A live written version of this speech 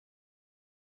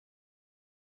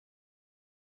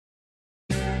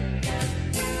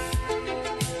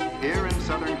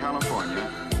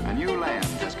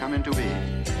meant to be.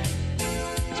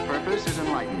 Its purpose is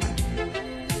enlightenment.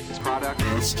 Its product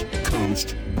West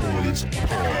Coast Boys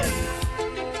Pod.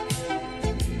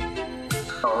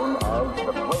 Known as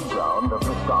the playground of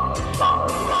the stars. How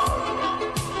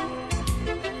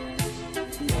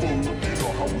we doing?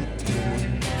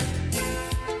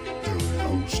 Area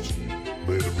host,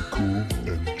 Landon McCool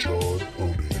and John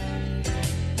Oney.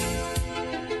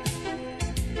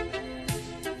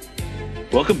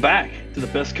 Welcome back to the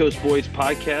Best Coast Boys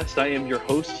podcast. I am your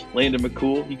host, Landon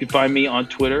McCool. You can find me on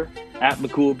Twitter at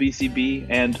McCoolBCB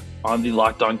and on the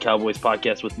Locked On Cowboys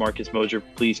podcast with Marcus Mosher.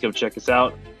 Please come check us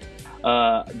out.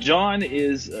 John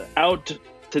is out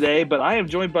today, but I am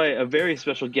joined by a very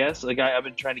special guest, a guy I've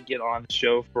been trying to get on the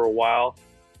show for a while.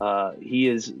 He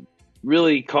has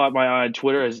really caught my eye on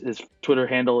Twitter. His Twitter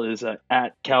handle is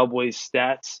at Cowboys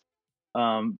Stats.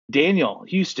 Daniel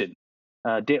Houston.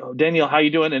 Daniel, how you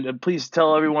doing? And please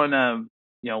tell everyone,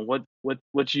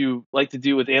 what you like to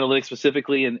do with analytics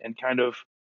specifically, and kind of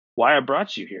why I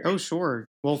brought you here. Oh, sure.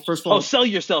 Well, first of all, sell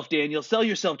yourself, Daniel. Sell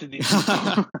yourself to these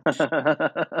people.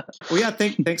 Well, yeah.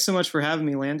 Thanks so much for having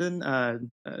me, Landon.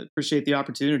 Appreciate the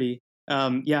opportunity.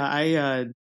 For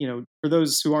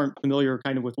those who aren't familiar,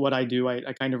 kind of with what I do,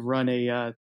 I kind of run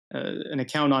an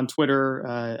account on Twitter.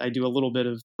 I do a little bit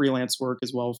of freelance work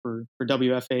as well for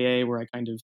WFAA, where I kind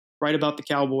of write about the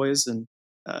Cowboys, and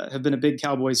have been a big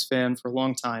Cowboys fan for a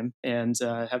long time, and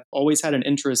have always had an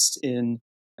interest in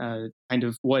kind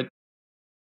of what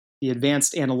the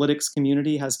advanced analytics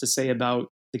community has to say about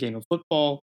the game of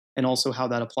football, and also how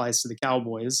that applies to the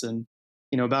Cowboys. And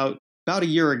about a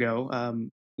year ago,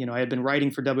 I had been writing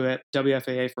for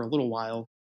WFAA for a little while,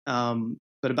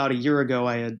 but about a year ago,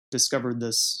 I had discovered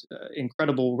this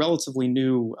incredible, relatively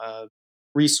new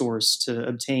resource to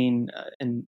obtain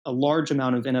a large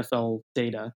amount of NFL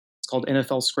data. It's called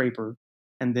NFL Scraper.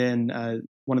 And then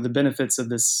one of the benefits of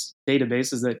this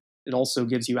database is that it also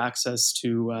gives you access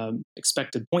to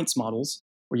expected points models,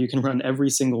 where you can run every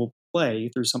single play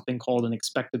through something called an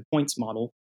expected points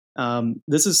model.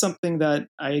 This is something that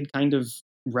I had kind of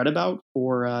read about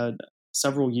for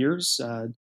several years.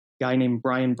 A guy named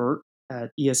Brian Burke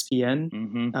at ESPN,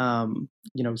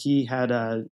 he had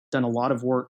done a lot of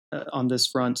work on this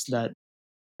front that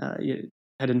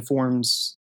had informed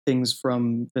things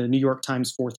from the New York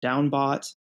Times Fourth Down bot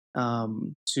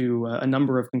to a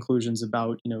number of conclusions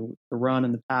about the run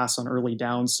and the pass on early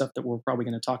down, stuff that we're probably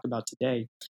going to talk about today.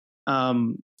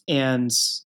 And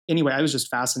anyway, I was just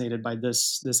fascinated by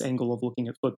this angle of looking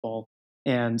at football.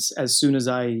 And as soon as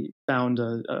I found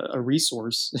a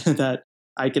resource that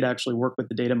I could actually work with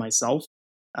the data myself,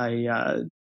 I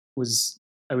was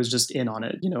just in on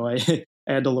it.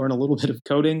 I had to learn a little bit of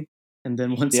coding, and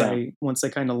then once I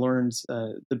kind of learned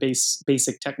the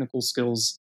basic technical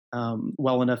skills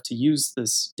well enough to use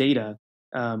this data,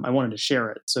 I wanted to share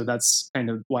it. So that's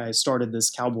kind of why I started this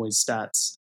Cowboys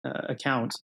Stats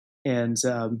account. And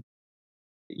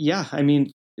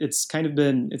it's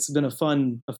been a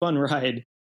fun ride.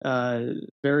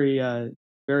 Very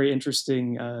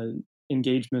interesting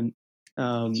engagement.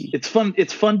 It's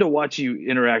fun to watch you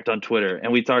interact on Twitter,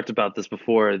 and we talked about this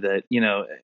before, that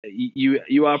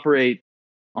you operate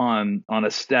on a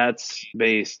stats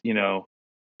based,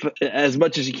 as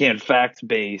much as you can, fact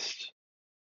based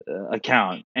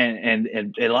account, and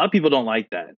a lot of people don't like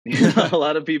that. A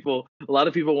lot of people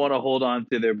want to hold on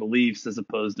to their beliefs as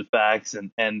opposed to facts,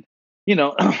 and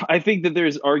I think that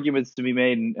there's arguments to be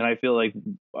made, and I feel like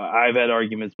I've had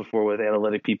arguments before with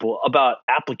analytic people about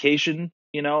application,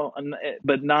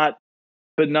 but not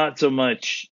so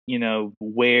much,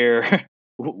 where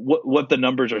what the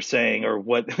numbers are saying, or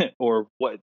what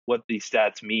these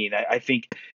stats mean. I think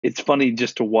it's funny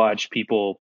just to watch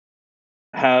people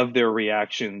have their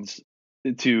reactions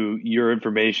to your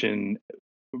information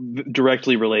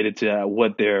directly related to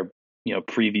what their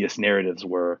previous narratives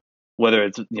were, whether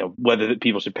it's whether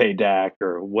people should pay Dak,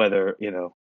 or whether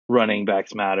running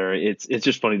backs matter. It's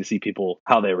just funny to see people,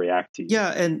 how they react to you.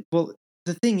 Yeah, and well,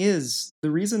 the thing is,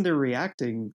 the reason they're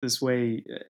reacting this way,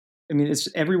 it's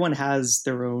everyone has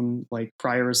their own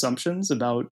prior assumptions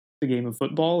about the game of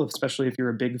football, especially if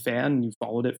you're a big fan and you've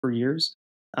followed it for years.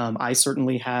 I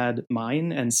certainly had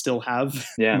mine and still have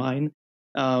mine.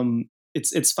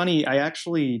 It's funny. I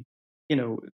actually,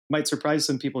 might surprise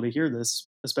some people to hear this,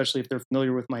 especially if they're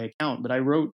familiar with my account. But I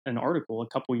wrote an article a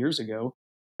couple years ago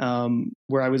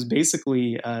where I was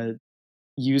basically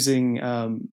using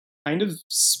kind of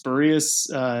spurious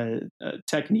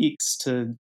techniques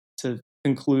to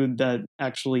conclude that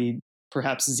actually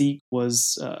perhaps Zeke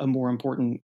was a more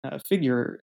important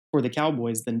figure for the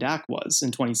Cowboys than Dak was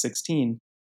in 2016.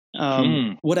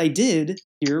 What I did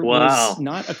here Wow. was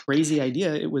not a crazy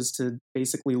idea. It was to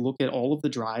basically look at all of the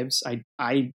drives.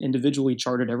 I individually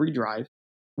charted every drive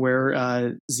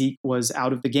where Zeke was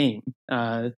out of the game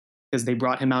because they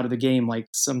brought him out of the game like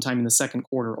sometime in the second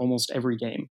quarter, almost every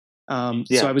game. So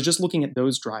Yeah. I was just looking at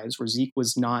those drives where Zeke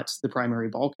was not the primary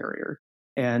ball carrier.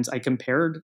 And I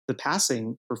compared the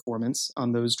passing performance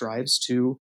on those drives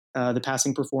to the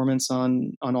passing performance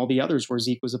on all the others where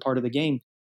Zeke was a part of the game.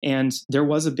 And there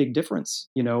was a big difference,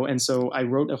 and so I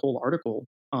wrote a whole article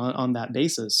on that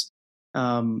basis.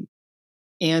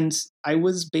 And I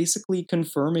was basically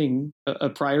confirming a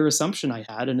prior assumption I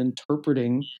had and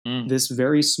interpreting this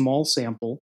very small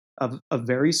sample of a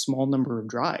very small number of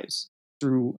drives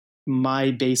through my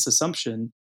base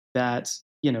assumption that,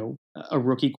 a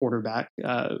rookie quarterback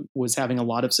was having a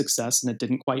lot of success and it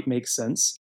didn't quite make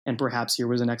sense. And perhaps here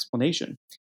was an explanation.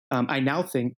 I now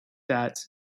think that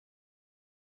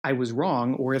I was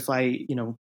wrong, or if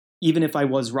even if I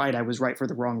was right, I was right for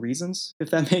the wrong reasons,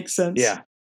 if that makes sense. Yeah.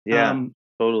 Yeah.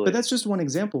 But Totally. that's just one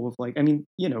example of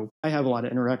I have a lot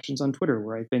of interactions on Twitter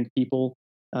where I think people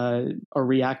are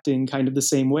reacting kind of the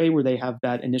same way, where they have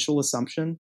that initial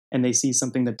assumption and they see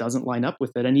something that doesn't line up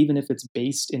with it. And even if it's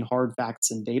based in hard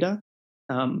facts and data,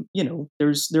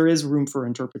 there is room for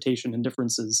interpretation and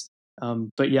differences.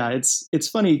 But yeah, it's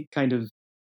funny kind of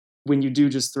when you do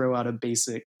just throw out a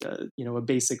basic, a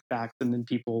basic fact, and then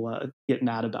people get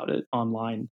mad about it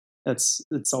online. It's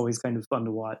always kind of fun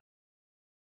to watch.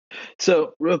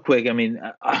 So real quick, I mean,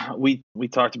 we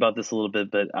talked about this a little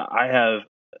bit, but I have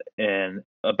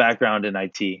a background in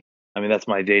IT. I mean, that's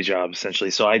my day job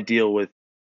essentially. So I deal with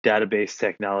database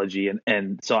technology,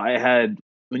 and so I had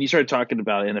when you started talking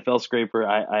about NFL Scraper,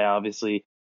 I obviously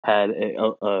had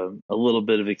a little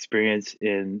bit of experience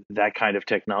in that kind of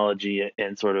technology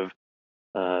and sort of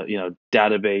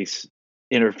database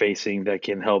interfacing that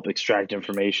can help extract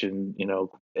information,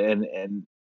 and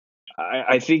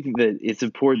I think that it's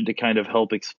important to kind of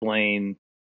help explain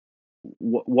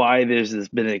why there's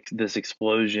this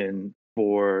explosion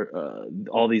for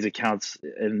all these accounts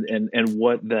and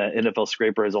what the NFL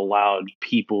Scraper has allowed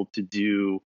people to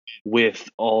do with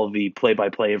all the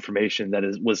play-by-play information that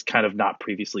was kind of not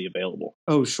previously available.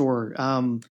 Oh, sure.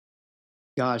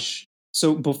 Gosh.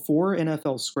 So before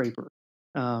NFL Scraper,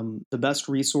 the best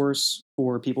resource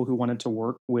for people who wanted to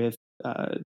work with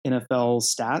NFL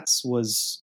stats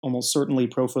was almost certainly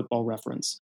Pro Football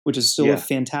Reference, which is still a Yeah.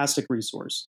 fantastic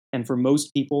resource. And for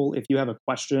most people, if you have a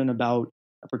question about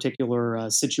a particular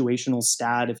situational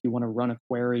stat, if you want to run a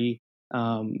query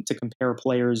to compare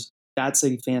players, that's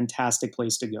a fantastic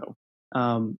place to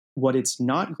go. What it's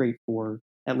not great for,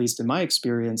 at least in my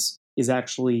experience, is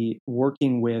actually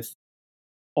working with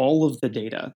all of the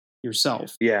data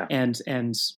yourself Yeah. and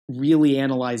really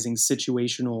analyzing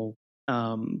situational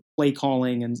play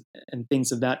calling and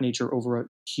things of that nature over a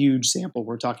huge sample.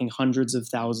 We're talking hundreds of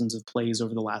thousands of plays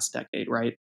over the last decade,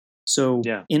 right? So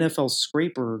Yeah. NFL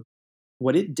Scraper,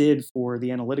 what it did for the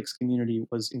analytics community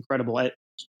was incredible.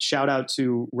 Shout out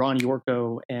to Ron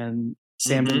Yorko and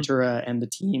Sam Hmm. Ventura and the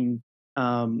team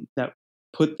that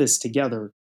put this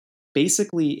together.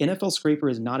 Basically, NFL Scraper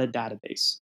is not a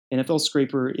database. NFL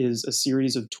Scraper is a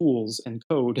series of tools and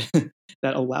code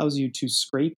that allows you to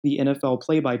scrape the NFL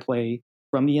play by play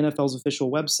from the NFL's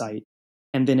official website.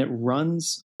 And then it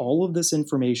runs all of this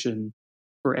information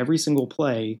for every single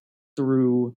play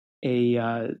through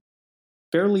a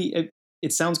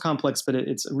it sounds complex, but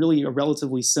it's really a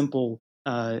relatively simple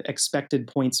expected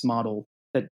points model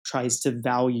that tries to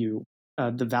value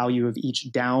the value of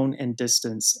each down and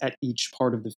distance at each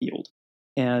part of the field.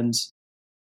 And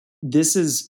this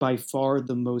is by far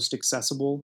the most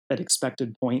accessible that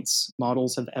expected points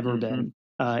models have ever Hmm. been.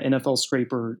 NFL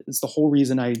Scraper is the whole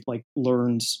reason I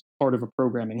learned part of a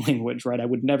programming language, right? I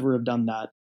would never have done that,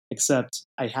 except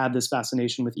I had this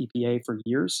fascination with EPA for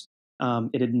years.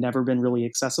 It had never been really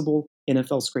accessible.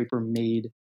 NFL Scraper made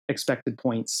expected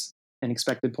points and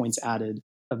expected points added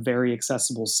a very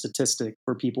accessible statistic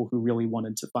for people who really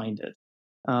wanted to find it.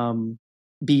 Um,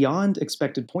 Beyond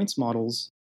expected points models,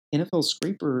 NFL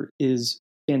Scraper is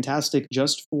fantastic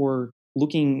just for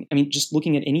looking. I mean, just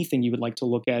looking at anything you would like to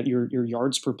look at. Your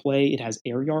yards per play. It has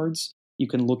air yards. You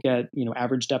can look at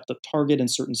average depth of target in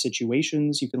certain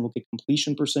situations. You can look at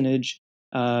completion percentage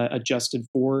adjusted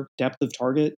for depth of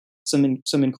target.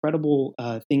 Some incredible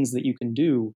things that you can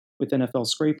do with NFL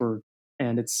Scraper,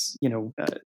 and it's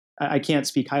I can't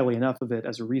speak highly enough of it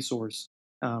as a resource.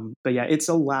 But yeah, it's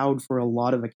allowed for a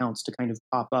lot of accounts to kind of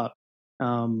pop up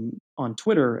on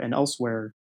Twitter and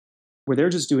elsewhere where they're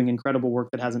just doing incredible work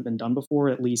that hasn't been done before,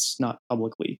 at least not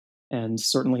publicly. and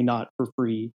certainly not for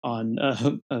free on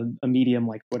a medium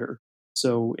like Twitter.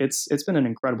 So it's been an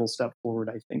incredible step forward,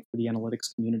 I think, for the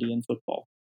analytics community in football.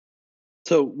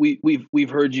 So we've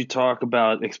heard you talk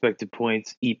about expected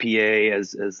points, EPA,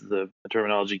 as the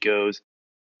terminology goes.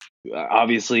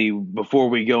 Obviously, before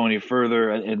we go any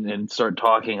further and start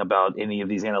talking about any of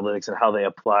these analytics and how they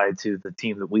apply to the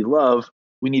team that we love,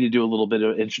 we need to do a little bit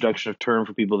of introduction of term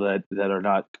for people that are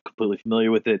not completely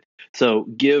familiar with it. So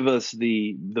give us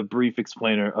the brief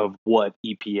explainer of what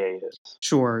EPA is.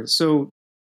 Sure. So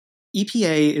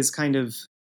EPA is kind of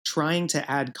trying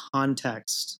to add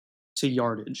context to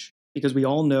yardage, because we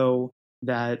all know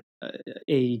that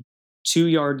a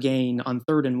 2-yard gain on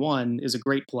 3rd and 1 is a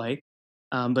great play,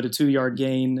 but a 2-yard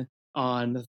gain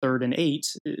on 3rd and 8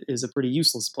 is a pretty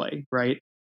useless play, right?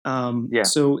 Yeah.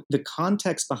 So the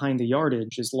context behind the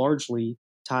yardage is largely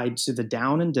tied to the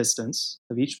down and distance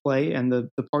of each play and the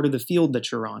part of the field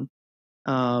that you're on.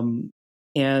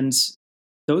 And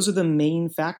those are the main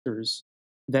factors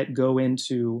that go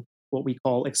into what we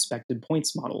call expected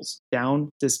points models: down,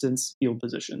 distance, field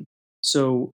position.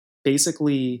 So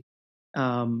basically,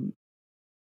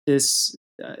 there's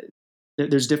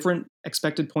different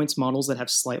expected points models that have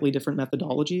slightly different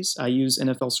methodologies. I use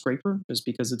NFL Scraper just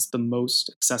because it's the most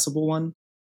accessible one.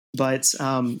 But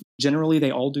generally,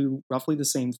 they all do roughly the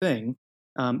same thing.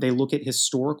 They look at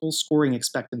historical scoring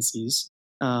expectancies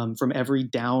from every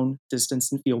down,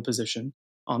 distance, and field position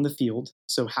on the field.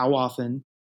 So how often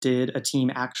did a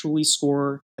team actually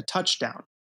score a touchdown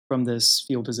from this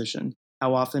field position?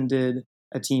 How often did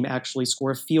a team actually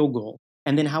score a field goal?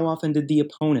 And then how often did the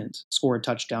opponent score a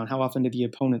touchdown? How often did the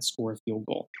opponent score a field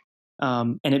goal?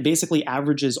 And it basically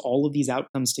averages all of these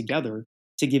outcomes together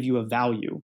to give you a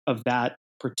value of that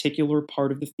particular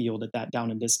part of the field at that down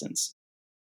and distance.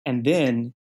 And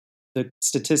then the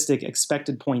statistic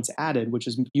expected points added, which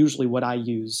is usually what I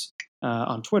use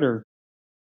on Twitter.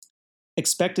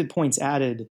 Expected points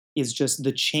added is just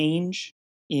the change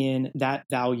in that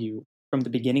value from the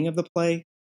beginning of the play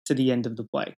to the end of the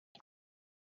play.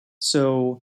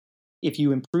 So if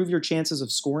you improve your chances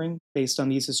of scoring based on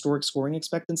these historic scoring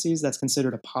expectancies, that's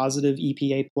considered a positive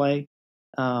EPA play.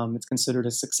 It's considered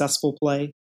a successful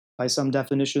play by some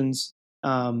definitions.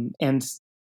 And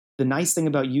the nice thing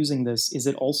about using this is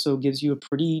it also gives you a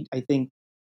pretty, I think,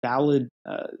 valid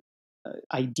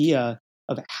idea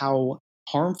of how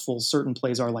harmful certain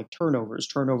plays are, like turnovers.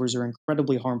 Turnovers are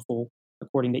incredibly harmful,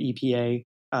 according to EPA.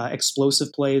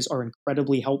 Explosive plays are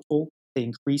incredibly helpful. They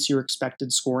increase your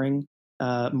expected scoring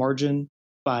margin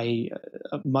by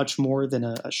much more than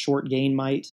a short gain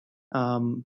might.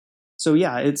 So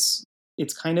yeah, it's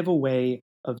kind of a way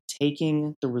of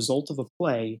taking the result of a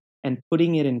play and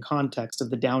putting it in context of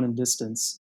the down and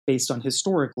distance based on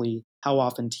historically how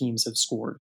often teams have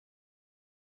scored.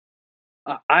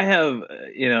 I have,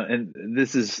 and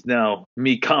this is now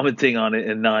me commenting on it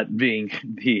and not being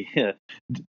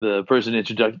the person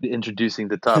introducing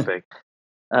the topic.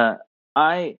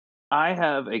 I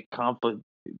have a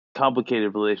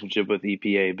complicated relationship with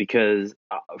EPA because,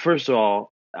 first of all,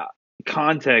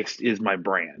 context is my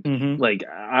brand. Mm-hmm. Like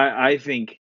I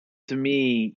think, to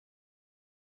me,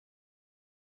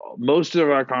 most of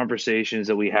our conversations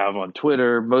that we have on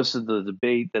Twitter, most of the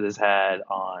debate that is had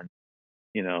on,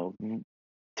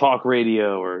 talk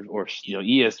radio or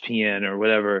ESPN or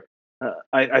whatever,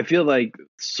 I feel like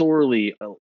sorely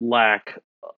lack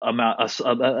an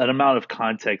amount of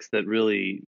context that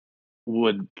really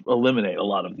would eliminate a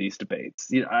lot of these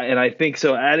debates. And I think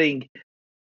so. Adding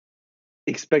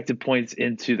expected points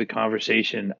into the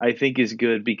conversation, I think, is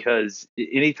good, because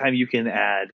anytime you can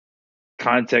add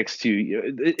context to,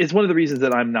 it's one of the reasons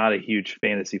that I'm not a huge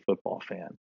fantasy football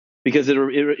fan, because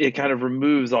it kind of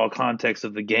removes all context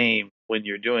of the game when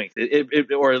you're doing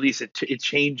it, or at least it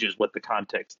changes what the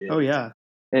context is. Oh yeah.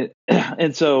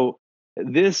 And so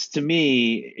this, to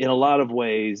me, in a lot of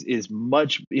ways, is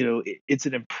much, it's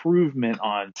an improvement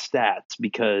on stats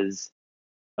because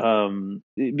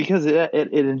it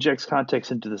injects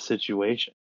context into the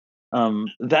situation.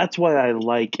 That's why I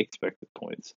like expected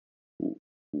points.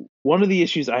 One of the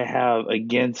issues I have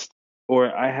against,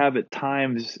 or I have at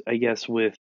times, I guess,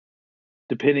 with,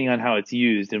 depending on how it's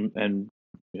used, and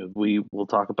we will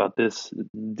talk about this at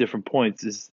different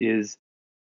points, is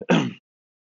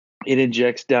it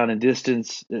injects down and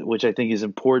distance, which I think is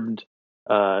important.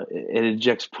 It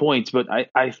injects points, but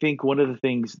I think one of the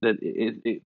things that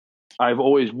I've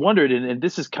always wondered, and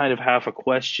this is kind of half a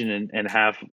question and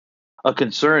half a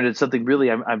concern, and something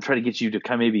really I'm trying to get you to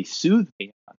kind of maybe soothe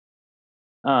me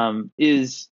on,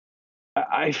 is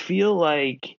I feel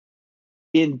like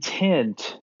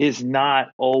intent is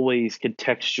not always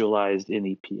contextualized in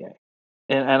EPA.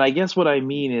 And I guess what I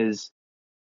mean is,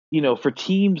 for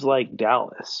teams like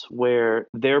Dallas, where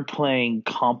they're playing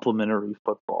complementary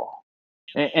football,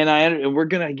 and we're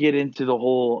gonna get into the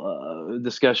whole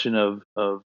discussion of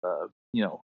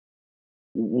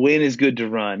when is good to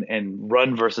run and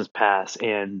run versus pass,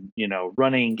 and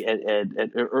running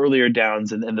at earlier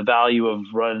downs, and the value of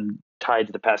run tied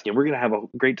to the pass game. We're gonna have a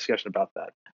great discussion about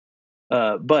that.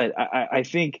 But I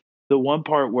think the one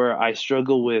part where I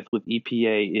struggle with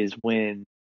EPA is when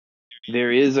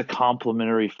there is a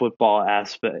complementary football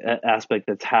aspect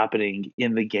that's happening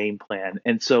in the game plan.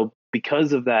 And so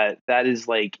because of that, that is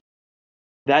like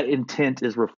that intent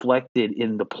is reflected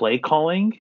in the play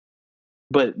calling,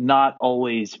 but not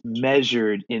always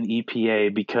measured in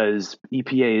EPA, because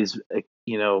EPA is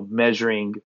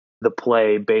measuring the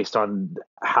play based on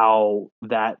how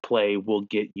that play will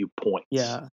get you points.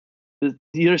 Yeah. Do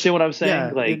you understand what I'm saying? Yeah,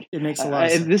 Like, it makes a lot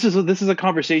of sense. This is a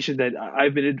conversation that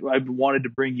I've wanted to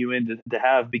bring you in to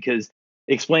have, because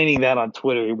explaining that on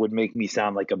Twitter would make me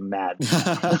sound like a mad.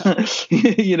 Like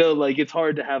it's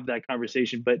hard to have that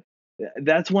conversation. But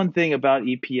that's one thing about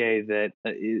EPA that,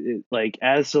 like,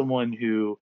 as someone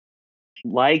who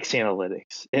likes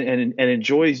analytics and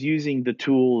enjoys using the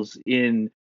tools in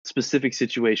specific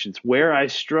situations, where I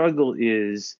struggle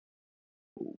is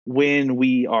when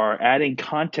we are adding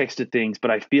context to things, but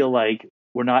I feel like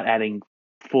we're not adding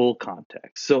full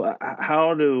context. So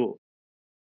how to,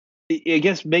 I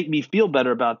guess, make me feel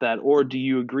better about that? Or do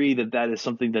you agree that that is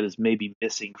something that is maybe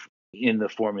missing in the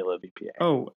formula of EPA?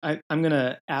 Oh, I'm going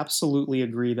to absolutely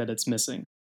agree that it's missing.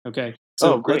 Okay.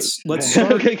 So great. let's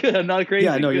start. Okay, good. I'm not crazy.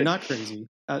 Yeah, no, Good. you're not crazy.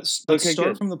 Let's Okay, start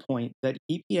good. from the point that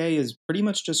EPA is pretty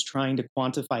much just trying to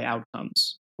quantify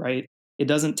outcomes, right? It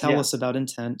doesn't tell us about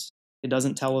intent. It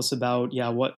doesn't tell us about,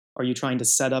 what are you trying to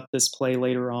set up this play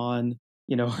later on?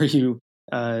 Are you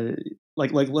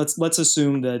like let's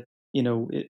assume that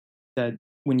that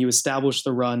when you establish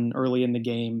the run early in the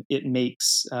game, it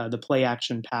makes the play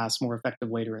action pass more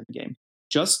effective later in the game.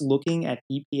 Just looking at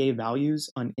EPA values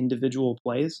on individual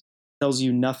plays tells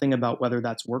you nothing about whether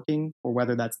that's working or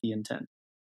whether that's the intent.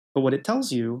 But what it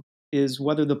tells you is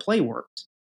whether the play worked,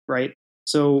 right?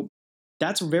 So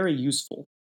that's very useful.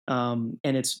 And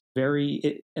it's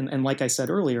and like I said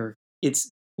earlier, it's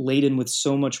laden with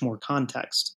so much more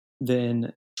context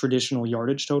than traditional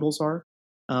yardage totals are,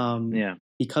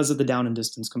 because of the down and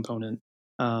distance component.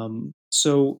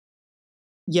 So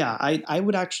yeah, I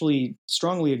would actually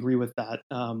strongly agree with that.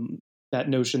 That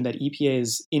notion that EPA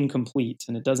is incomplete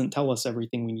and it doesn't tell us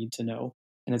everything we need to know,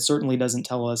 and it certainly doesn't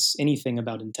tell us anything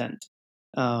about intent.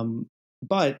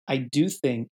 But I do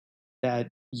think that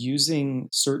using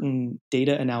certain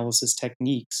data analysis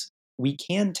techniques, we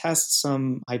can test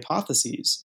some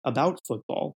hypotheses about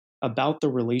football, about the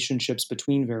relationships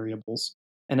between variables,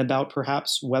 and about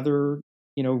perhaps whether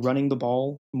running the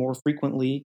ball more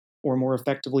frequently or more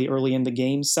effectively early in the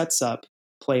game sets up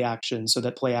play action so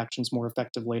that play action's more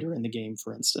effective later in the game,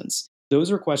 for instance.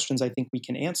 Those are questions I think we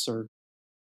can answer,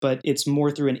 but it's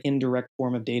more through an indirect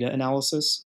form of data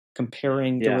analysis,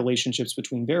 comparing the relationships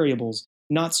between variables,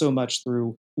 not so much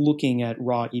through looking at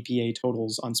raw EPA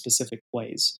totals on specific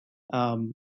plays.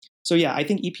 So yeah, I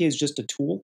think EPA is just a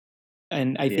tool,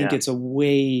 and I think it's a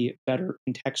way better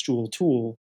contextual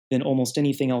tool than almost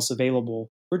anything else available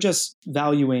for just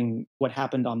valuing what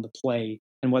happened on the play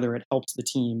and whether it helped the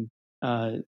team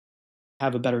have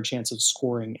a better chance of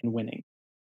scoring and winning.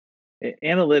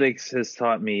 Analytics has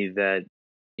taught me that,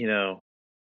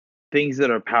 things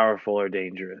that are powerful are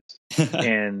dangerous.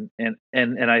 and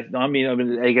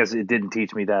I guess it didn't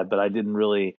teach me that, but I hadn't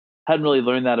really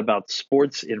learned that about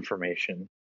sports information.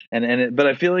 But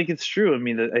I feel like it's true. I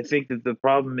mean, I think that the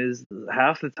problem is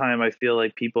half the time I feel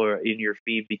like people are in your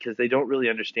feed because they don't really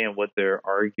understand what they're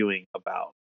arguing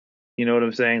about. You know what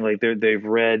I'm saying? Like they've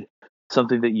read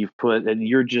something that you've put, and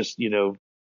you're just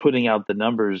putting out the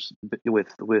numbers with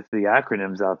the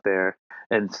acronyms out there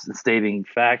and stating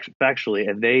factually,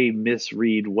 and they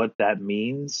misread what that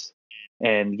means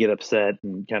and get upset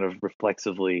and kind of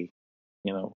reflexively,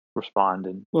 respond.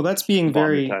 And well, that's being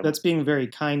very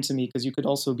kind to me, because you could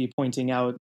also be pointing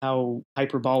out how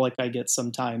hyperbolic I get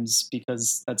sometimes,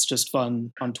 because that's just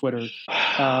fun on Twitter.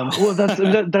 Well,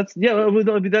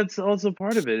 that's also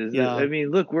part of it. I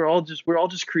mean, look, we're all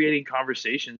just creating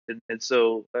conversations, and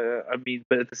so I mean,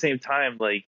 but at the same time,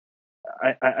 like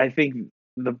I think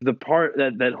the part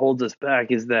that holds us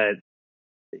back is that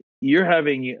you're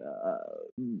having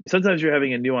sometimes you're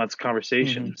having a nuanced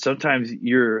conversation. Mm-hmm. Sometimes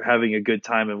you're having a good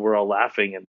time and we're all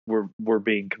laughing and we're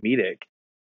being comedic.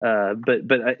 But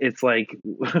it's like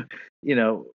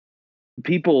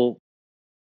people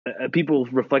people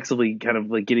reflexively kind of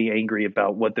like getting angry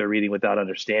about what they're reading without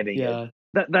understanding it. Yeah.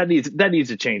 That needs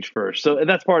to change first. So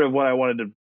that's part of what I wanted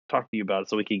to talk to you about,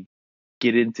 so we can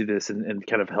get into this and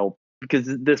kind of help, because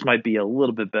this might be a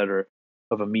little bit better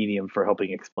of a medium for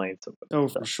helping explain some of Oh,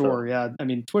 this for stuff. sure. Yeah. I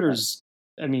mean, Twitter's,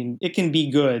 I mean, it can be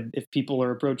good if people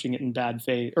are approaching it in bad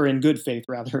faith, or in good faith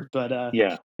rather. But,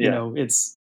 Yeah. you know,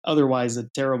 it's otherwise a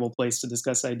terrible place to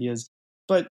discuss ideas.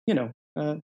 But, you know,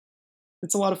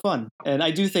 it's a lot of fun. And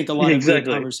I do think a lot of good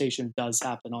Exactly. conversation does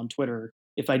happen on Twitter.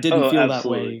 If I didn't Oh, feel that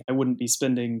absolutely. way, I wouldn't be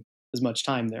spending as much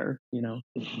time there, you know?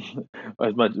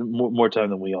 As much more time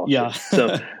than we all Yeah. should.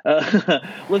 So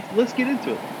let's get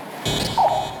into it.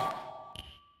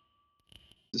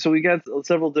 So we got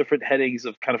several different headings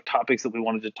of kind of topics that we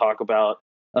wanted to talk about,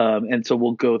 and so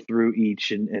we'll go through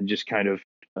each and just kind of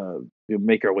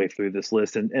make our way through this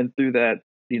list, and through that,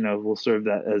 we'll serve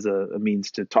that as a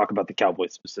means to talk about the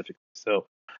Cowboys specifically. So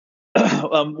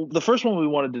the first one we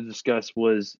wanted to discuss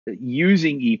was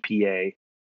using EPA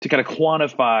to kind of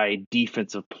quantify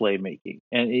defensive playmaking,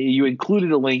 and you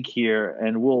included a link here,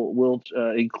 and we'll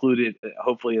include it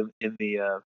hopefully in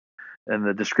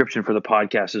the description for the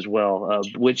podcast as well,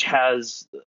 which has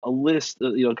a list,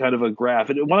 kind of a graph.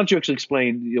 And why don't you actually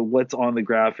explain, what's on the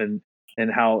graph and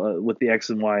how with the X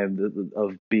and Y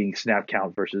of being snap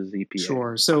count versus EPA?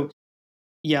 Sure. So,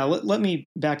 yeah, let me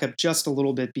back up just a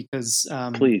little bit, because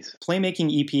Please.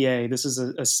 playmaking EPA, this is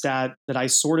a stat that I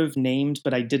sort of named,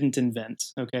 but I didn't invent.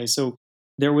 Okay. So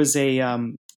there was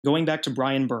going back to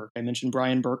Brian Burke. I mentioned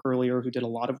Brian Burke earlier, who did a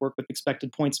lot of work with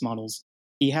expected points models.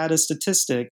 He had a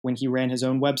statistic when he ran his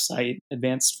own website,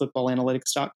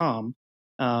 advancedfootballanalytics.com.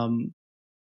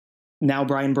 Now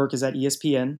Brian Burke is at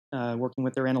ESPN, working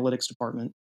with their analytics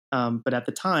department. But at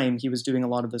the time, he was doing a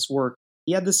lot of this work.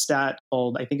 He had this stat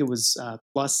called, I think it was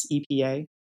plus EPA.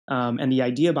 And the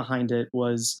idea behind it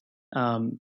was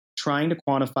trying to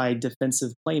quantify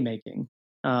defensive playmaking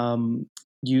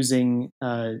using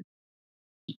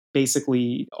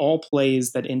basically all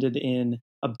plays that ended in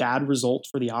a bad result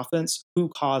for the offense. Who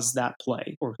caused that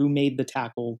play, or who made the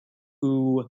tackle,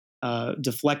 who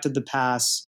deflected the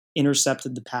pass,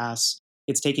 intercepted the pass.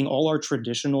 It's taking all our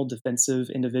traditional defensive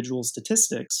individual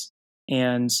statistics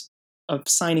and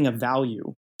assigning a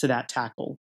value to that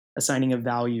tackle, assigning a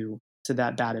value to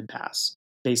that batted pass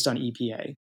based on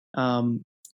EPA.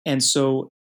 And so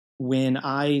when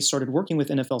I started working with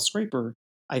NFL Scraper,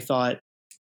 I thought,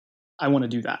 I want to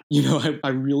do that. I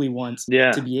really want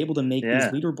to be able to make these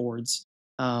leaderboards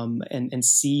and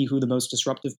see who the most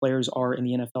disruptive players are in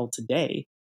the NFL today.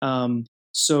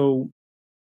 So,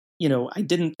 I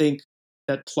didn't think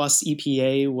that plus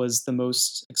EPA was the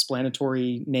most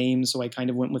explanatory name, so I kind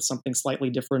of went with something slightly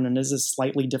different, and is a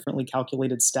slightly differently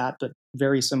calculated stat, but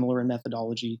very similar in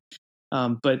methodology.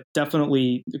 But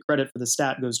definitely the credit for the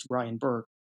stat goes to Brian Burke.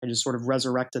 I just sort of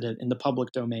resurrected it in the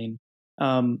public domain.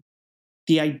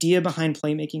 The idea behind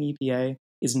playmaking EPA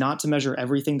is not to measure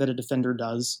everything that a defender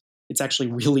does. It's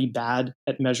actually really bad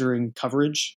at measuring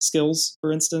coverage skills,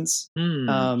 for instance.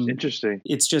 Interesting.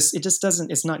 It just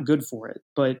doesn't, it's not good for it.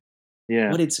 But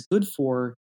what it's good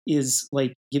for is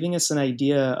like giving us an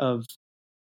idea of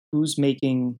who's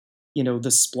making, the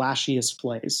splashiest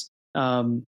plays.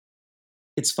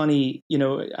 It's funny,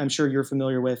 I'm sure you're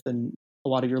familiar with, and a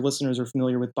lot of your listeners are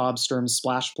familiar with Bob Sturm's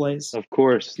splash plays. Of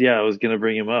course. Yeah, I was going to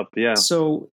bring him up. Yeah.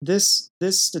 So this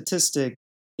statistic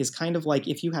is kind of like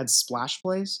if you had splash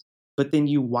plays, but then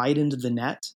you widened the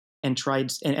net and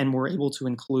tried and were able to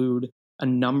include a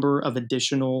number of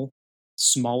additional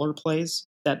smaller plays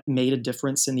that made a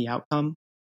difference in the outcome.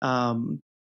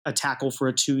 A tackle for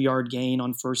a 2-yard gain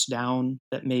on first down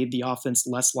that made the offense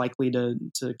less likely to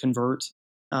convert.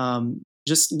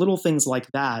 Just little things like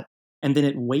that. And then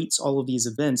it weights all of these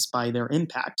events by their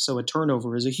impact. So a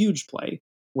turnover is a huge play,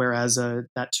 whereas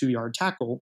that 2-yard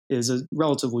tackle is a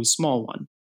relatively small one.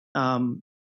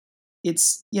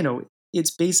 It's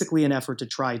basically an effort to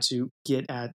try to get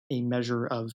at a measure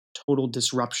of total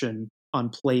disruption on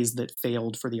plays that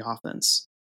failed for the offense.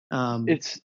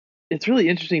 It's really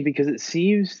interesting because it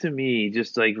seems to me,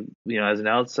 just like, as an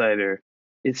outsider,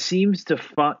 it seems to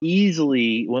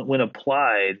easily, when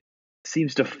applied,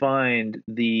 seems to find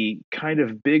the kind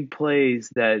of big plays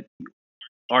that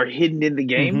are hidden in the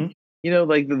game.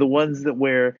 Like the ones that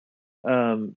where,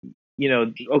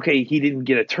 okay, he didn't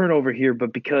get a turnover here,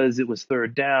 but because it was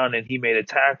third down and he made a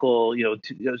tackle,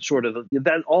 short of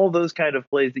that, all those kind of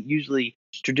plays that usually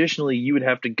traditionally you would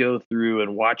have to go through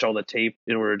and watch all the tape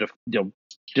in order to,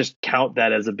 just count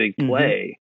that as a big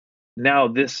play. Now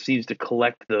this seems to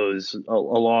collect those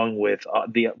along with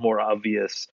the more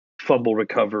obvious fumble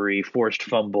recovery, forced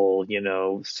fumble,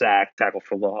 sack, tackle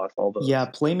for loss, all those. Yeah,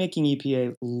 playmaking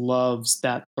EPA loves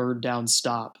that third down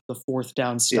stop, the fourth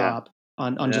down Yeah. stop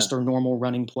on just a normal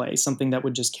running play, something that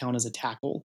would just count as a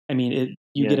tackle. I mean,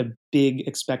 you Yeah. get a big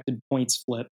expected points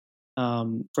flip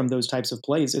from those types of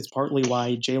plays. It's partly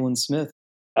why Jalen Smith,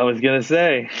 I was gonna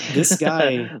say this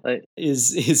guy like,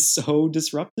 is so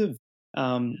disruptive.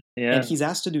 And yeah. he's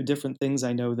asked to do different things,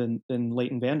 I know, than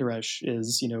Leighton Vander Esch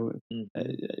is, Mhm. and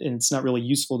it's not really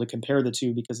useful to compare the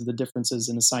two because of the differences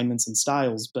in assignments and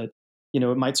styles. But,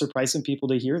 it might surprise some people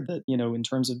to hear that, in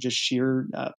terms of just sheer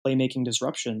playmaking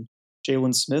disruption,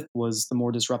 Jalen Smith was the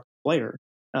more disruptive player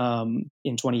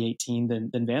in 2018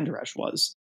 than Vander Esch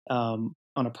was on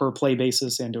a per play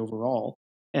basis and overall.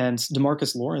 And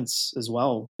DeMarcus Lawrence as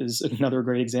well is another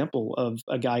great example of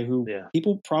a guy who Yeah.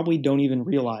 people probably don't even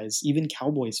realize, even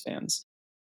Cowboys fans,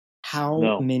 how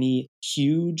No. many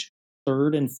huge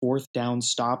third and fourth down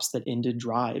stops that ended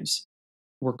drives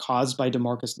were caused by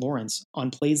DeMarcus Lawrence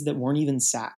on plays that weren't even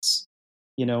sacks.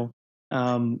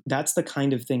 That's the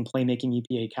kind of thing playmaking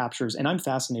EPA captures, and I'm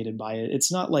fascinated by it.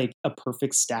 It's not like a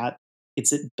perfect stat;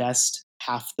 it's at best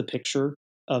half the picture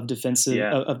of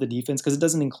Yeah. of the defense because it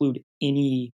doesn't include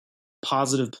any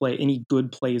positive play, any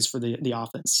good plays for the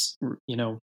offense.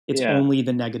 It's Yeah. only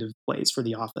the negative plays for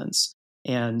the offense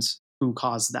and who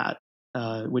caused that,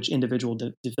 which individual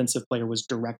defensive player was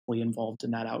directly involved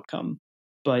in that outcome.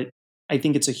 But I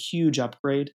think it's a huge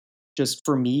upgrade. Just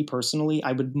for me personally,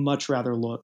 I would much rather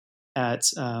look at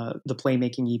the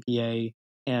playmaking EPA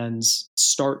and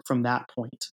start from that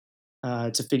point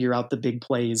to figure out the big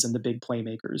plays and the big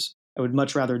playmakers. I would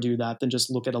much rather do that than just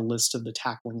look at a list of the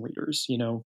tackling leaders.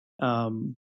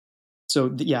 Um,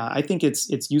 yeah, I think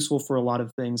it's useful for a lot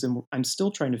of things, and I'm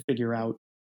still trying to figure out.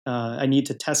 I need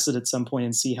to test it at some point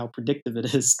and see how predictive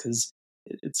it is because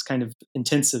it's kind of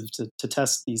intensive to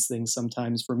test these things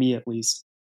sometimes for me at least.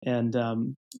 And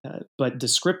but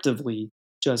descriptively,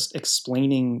 just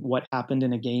explaining what happened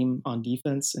in a game on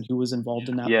defense and who was involved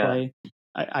in that Yeah. play,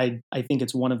 I think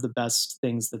it's one of the best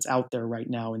things that's out there right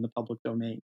now in the public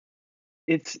domain.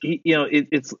 It's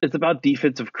about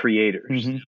defensive creators.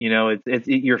 Mm-hmm.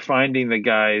 You're finding the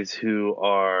guys who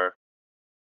are,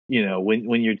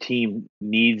 when your team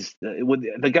needs when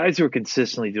the guys who are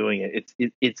consistently doing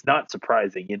it. It's not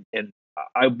surprising,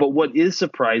 but what is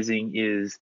surprising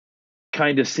is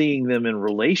kind of seeing them in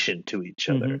relation to each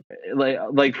Mm-hmm. other.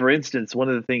 Like for instance, one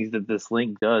of the things that this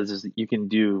link does is that you can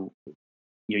do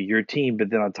your team, but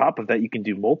then on top of that, you can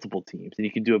do multiple teams, and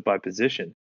you can do it by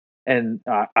position. And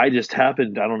I just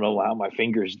happened, I don't know how my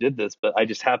fingers did this, but I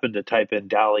just happened to type in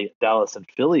Dallas and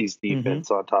Philly's Mm-hmm.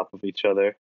 defense on top of each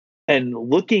other. And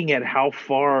looking at how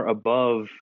far above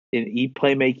in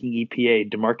playmaking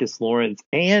EPA DeMarcus Lawrence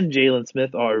and Jalen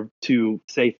Smith are to,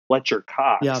 say, Fletcher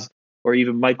Cox Yeah. or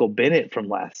even Michael Bennett from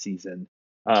last season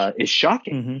is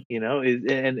shocking, Mm-hmm.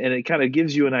 and it kind of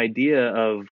gives you an idea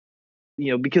of,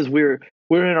 because we're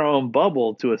in our own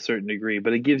bubble to a certain degree,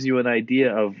 but it gives you an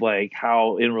idea of like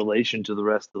how in relation to the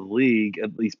rest of the league,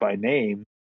 at least by name,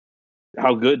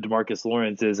 how good DeMarcus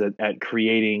Lawrence is at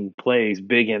creating plays,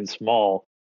 big and small,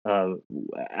 uh,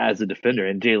 as a defender,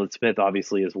 and Jalen Smith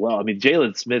obviously as well. I mean,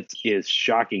 Jalen Smith is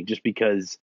shocking just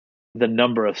because the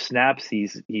number of snaps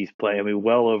he's playing. I mean,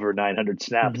 well over 900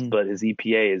 snaps, Mm-hmm. but his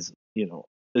EPA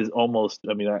is almost.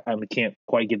 I mean, I can't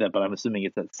quite get that, but I'm assuming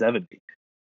it's at 70.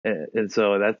 And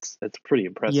so that's pretty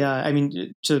impressive. Yeah, I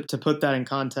mean, to put that in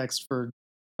context for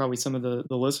probably some of the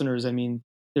listeners, I mean,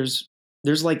 there's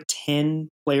like 10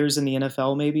 players in the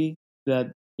NFL maybe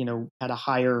that had a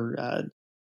higher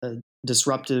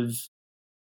disruptive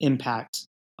impact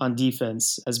on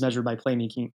defense as measured by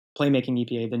playmaking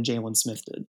EPA than Jalen Smith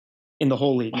did in the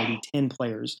whole league. Maybe 10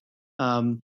 players.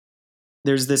 Um,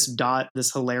 there's this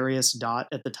hilarious dot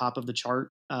at the top of the chart.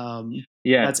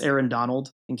 Yeah, That's Aaron Donald,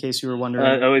 in case you were wondering.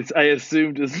 I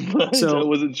assumed as much. I So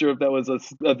wasn't sure if that was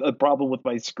a problem with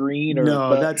my screen or if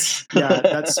no,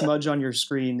 that smudge on your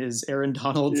screen is Aaron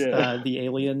Donald, Yeah. the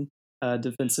alien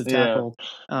defensive Yeah. tackle.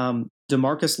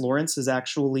 DeMarcus Lawrence is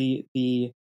actually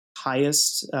the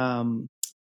highest uh,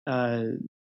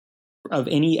 of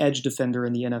any edge defender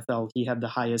in the NFL. He had the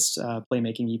highest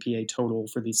playmaking EPA total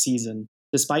for the season,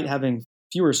 despite having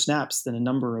fewer snaps than a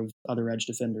number of other edge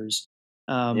defenders.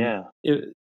 Um, Yeah.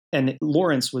 and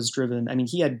Lawrence was driven. I mean,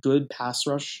 he had good pass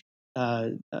rush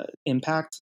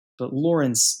impact, but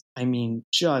Lawrence, I mean,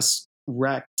 just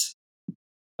wrecked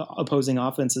opposing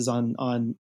offenses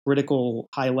on critical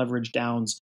high leverage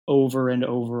downs over and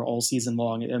over all season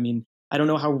long. I mean, I don't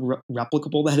know how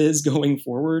replicable that is going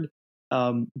forward,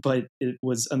 but it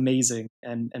was amazing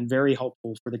and very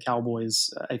helpful for the Cowboys,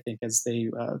 I think, as they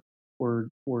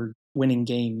were winning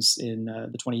games in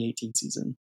the 2018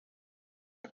 season.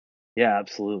 Yeah,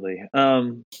 absolutely.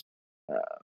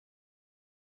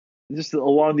 Just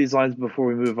along these lines, before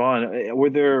we move on, were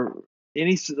there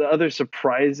any other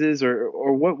surprises, or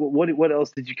what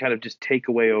else did you kind of just take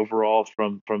away overall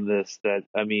from this? That,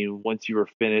 I mean, once you were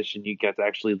finished and you got to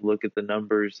actually look at the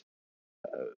numbers,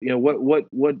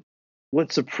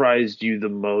 what surprised you the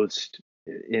most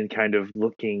in kind of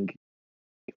looking,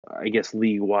 I guess,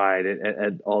 league wide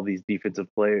at all these defensive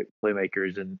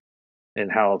playmakers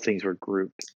and how things were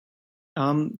grouped?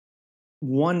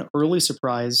 One early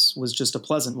surprise was just a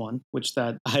pleasant one, which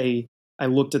that I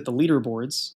looked at the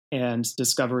leaderboards and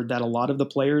discovered that a lot of the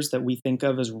players that we think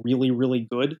of as really, really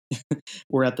good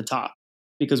were at the top.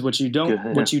 Because what you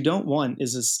don't want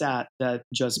is a stat that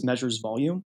just measures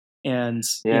volume, and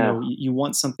Yeah. you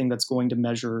want something that's going to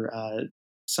measure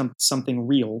something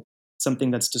real,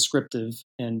 something that's descriptive,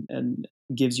 and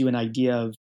gives you an idea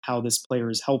of how this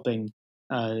player is helping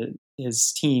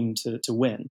his team to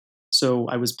win. So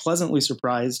I was pleasantly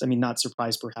surprised. I mean, not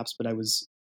surprised perhaps, but I was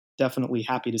definitely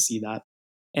happy to see that.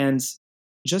 And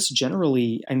just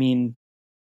generally, I mean,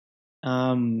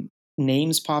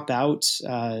 names pop out.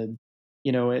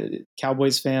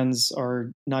 Cowboys fans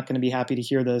are not going to be happy to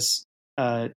hear this.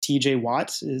 T.J.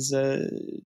 Watt is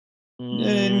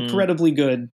incredibly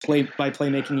good by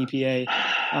playmaking EPA.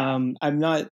 I'm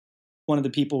not one of the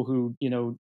people who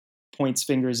points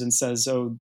fingers and says,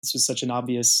 "Oh, this was such an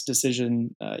obvious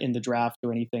decision in the draft"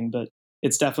 or anything, but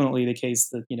it's definitely the case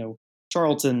that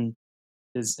Charlton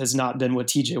has not been what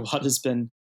TJ Watt has been.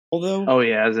 Although, oh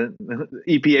yeah, hasn't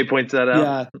EPA points that out?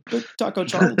 Yeah, but Taco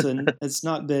Charlton has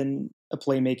not been a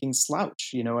playmaking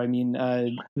slouch. I mean,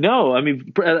 no, I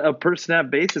mean, a per snap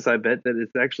basis, I bet that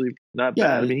it's actually not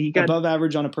bad. I mean, he got above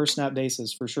average on a per snap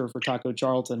basis for sure for Taco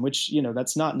Charlton, which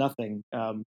that's not nothing.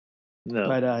 No,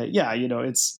 but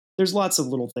there's lots of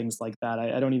little things like that.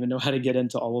 I don't even know how to get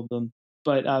into all of them.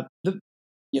 But the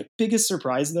biggest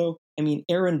surprise, though, I mean,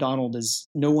 Aaron Donald is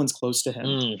no one's close to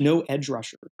him. No edge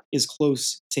rusher is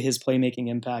close to his playmaking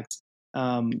impact.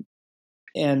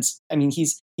 And I mean,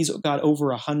 he's got over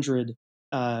 100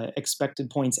 expected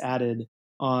points added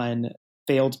on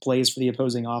failed plays for the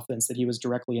opposing offense that he was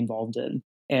directly involved in.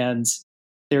 And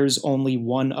there's only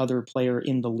one other player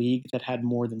in the league that had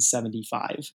more than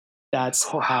 75. That's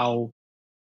how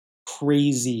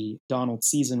crazy Donald's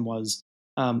season was.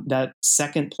 That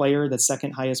second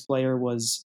highest player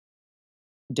was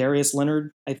Darius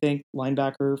Leonard, I think,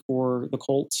 linebacker for the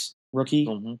Colts, rookie.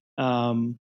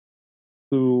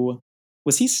 Who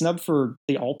was he snubbed for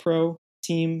the All-Pro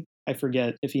team? I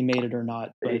forget if he made it or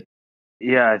not, but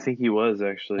yeah, I think he was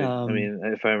actually. I mean,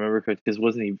 if I remember correctly, because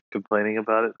wasn't he complaining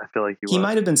about it? I feel like he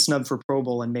might have been snubbed for Pro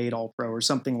Bowl and made All-Pro or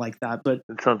something like that. But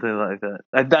something like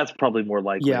that. That's probably more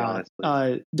likely. Yeah,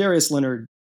 honestly. Darius Leonard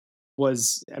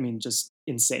was, I mean, just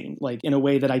insane, like in a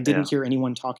way that I didn't hear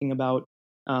anyone talking about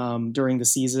during the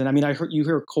season. I mean, you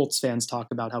hear Colts fans talk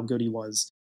about how good he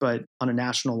was, but on a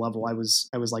national level, I was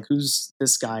like, who's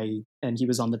this guy? And he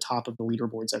was on the top of the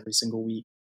leaderboards every single week,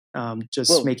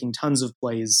 making tons of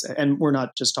plays. And we're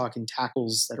not just talking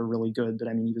tackles that are really good, but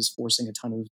I mean, he was forcing a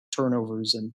ton of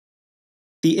turnovers. And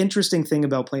the interesting thing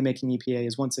about playmaking EPA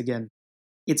is, once again,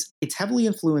 it's heavily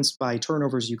influenced by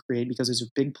turnovers you create because those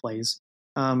are big plays.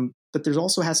 But there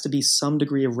also has to be some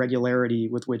degree of regularity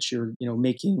with which you're,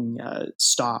 making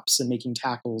stops and making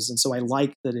tackles. And so I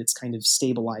like that it's kind of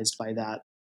stabilized by that.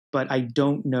 But I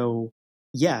don't know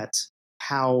yet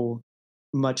how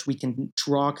much we can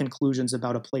draw conclusions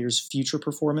about a player's future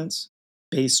performance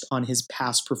based on his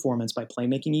past performance by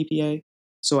playmaking EPA.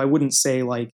 So I wouldn't say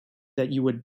like that you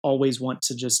would always want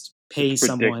to just pay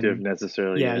someone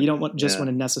necessarily. Yeah, you don't want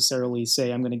to necessarily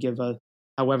say, I'm going to give a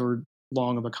however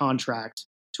long of a contract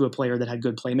to a player that had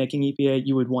good playmaking EPA.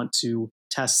 You would want to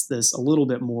test this a little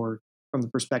bit more from the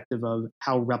perspective of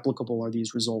how replicable are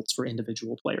these results for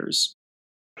individual players.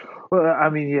 Well, I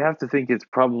mean, you have to think it's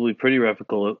probably pretty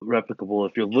replicable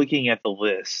if you're looking at the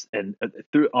list and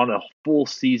on a full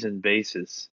season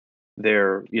basis.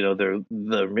 They're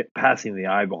passing the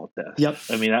eyeball test. Yep.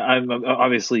 I mean, I'm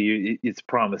obviously it's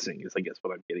promising. Is I guess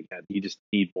what I'm getting at. You just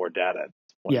need more data at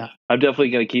this point. Yeah. I'm definitely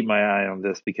going to keep my eye on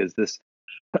this because this.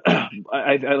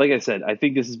 I like I said, I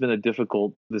think this has been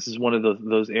this is one of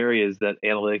those areas that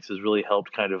analytics has really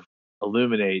helped kind of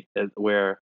illuminate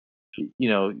where,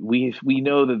 we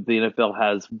know that the NFL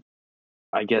has,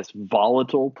 I guess,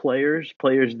 volatile players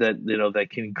that, that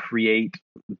can create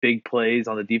big plays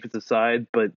on the defensive side.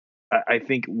 But I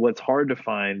think what's hard to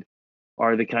find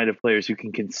are the kind of players who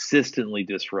can consistently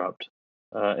disrupt.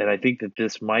 And I think that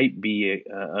this might be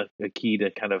a key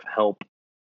to kind of help,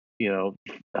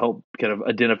 help kind of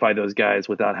identify those guys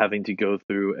without having to go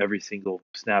through every single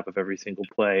snap of every single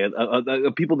play.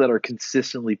 People that are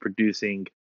consistently producing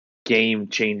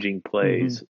game-changing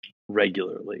plays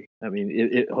regularly. I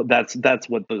mean, that's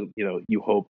what you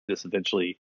hope this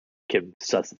eventually can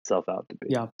suss itself out to be.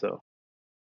 Yeah. So,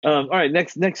 all right,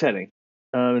 next heading.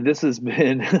 This has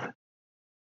been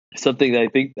something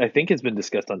that I think has been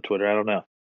discussed on Twitter. I don't know.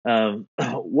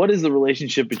 What is the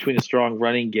relationship between a strong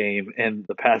running game and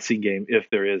the passing game, if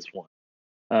there is one?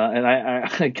 And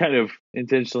I kind of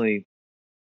intentionally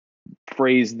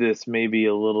phrased this maybe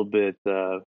a little bit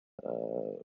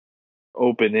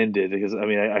open-ended, because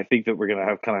I think that we're going to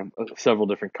have kind of several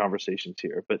different conversations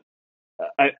here, but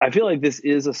I feel like this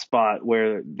is a spot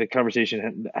where the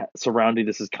conversation surrounding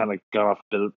this has kind of gone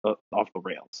off the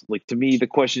rails. Like, to me, the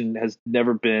question has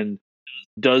never been,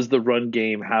 does the run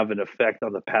game have an effect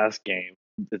on the pass game,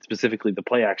 specifically the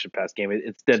play action pass game?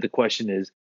 Instead, the question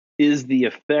is the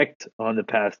effect on the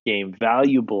pass game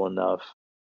valuable enough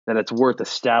that it's worth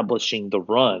establishing the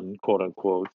run, quote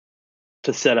unquote,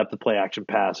 to set up the play action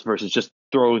pass versus just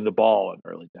throwing the ball in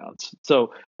early downs?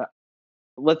 So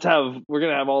we're going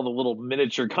to have all the little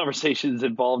miniature conversations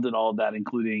involved in all of that,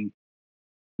 including,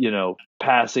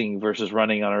 passing versus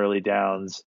running on early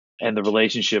downs and the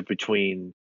relationship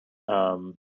between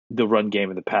the run game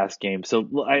and the pass game.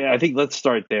 So I think let's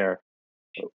start there.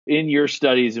 In your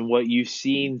studies and what you've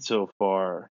seen so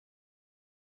far,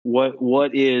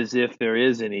 what is, if there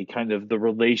is any, kind of the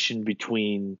relation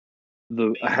between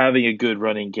having a good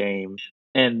running game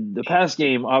and the pass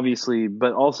game, obviously,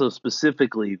 but also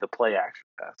specifically the play action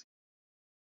pass?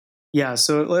 Yeah,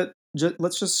 so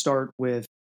let's just start with,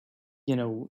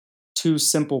 two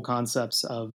simple concepts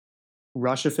of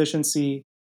rush efficiency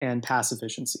and pass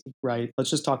efficiency, right? Let's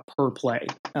just talk per play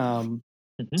to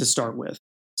start with.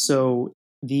 So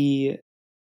there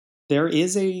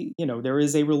is a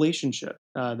relationship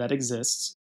that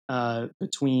exists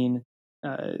between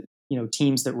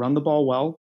teams that run the ball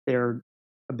well. They're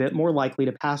a bit more likely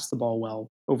to pass the ball well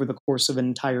over the course of an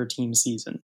entire team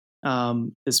season.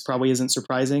 This probably isn't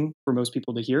surprising for most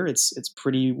people to hear. It's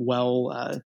pretty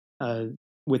well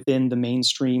within the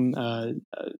mainstream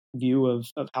view of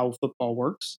how football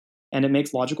works, and it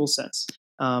makes logical sense.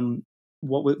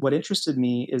 What interested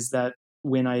me is that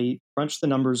when I crunched the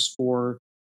numbers for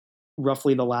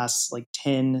roughly the last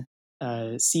 10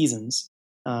 seasons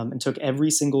and took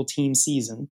every single team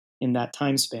season in that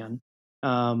time span,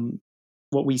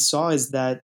 what we saw is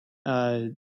that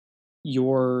whether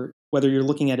you're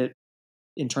looking at it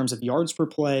in terms of yards per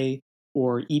play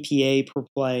or EPA per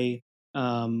play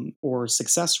or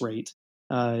success rate,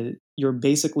 you're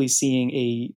basically seeing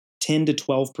a 10 to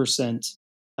 12%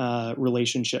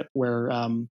 relationship where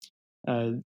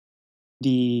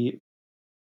the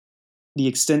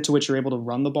extent to which you're able to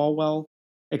run the ball well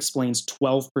explains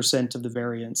 12% of the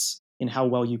variance in how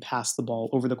well you pass the ball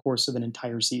over the course of an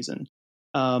entire season.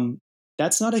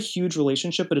 That's not a huge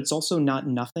relationship, but it's also not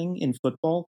nothing in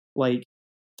football. Like,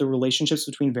 the relationships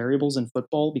between variables in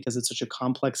football, because it's such a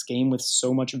complex game with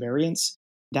so much variance,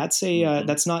 that's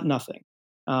not nothing.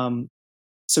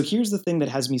 So here's the thing that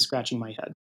has me scratching my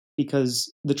head,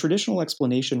 because the traditional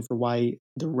explanation for why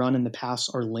the run and the pass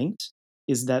are linked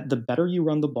is that the better you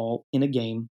run the ball in a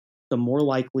game, the more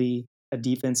likely a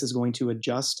defense is going to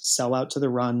adjust, sell out to the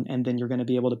run, and then you're going to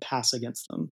be able to pass against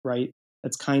them, right?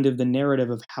 That's kind of the narrative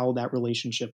of how that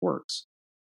relationship works.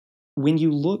 When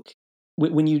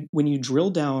you drill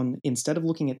down, instead of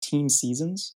looking at team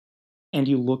seasons, and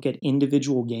you look at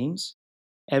individual games,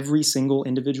 every single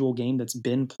individual game that's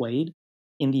been played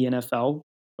in the NFL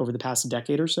over the past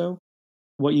decade or so,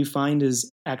 what you find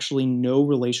is actually no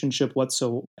relationship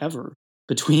whatsoever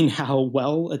between how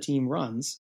well a team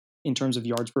runs in terms of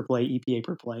yards per play, EPA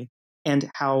per play, and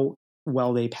how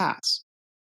well they pass,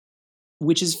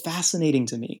 which is fascinating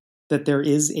to me, that there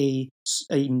is a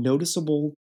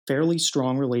noticeable, fairly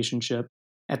strong relationship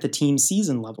at the team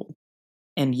season level.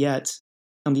 And yet,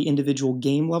 on the individual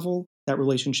game level, that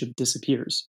relationship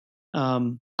disappears.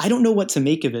 I don't know what to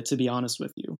make of it, to be honest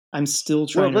with you. I'm still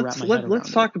trying to wrap my head around it.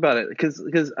 Let's talk about it, because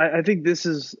I think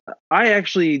I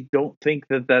actually don't think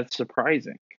that that's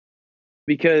surprising,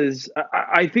 because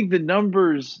I think the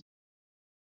numbers.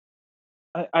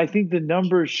 I think the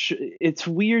numbers. It's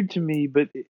weird to me, but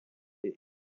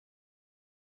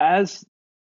as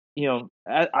you know,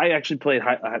 I actually played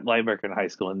linebacker in high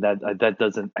school, and that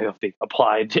doesn't, I don't think,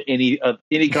 apply to any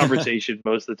conversation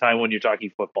most of the time when you're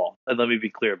talking football. And let me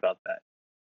be clear about that.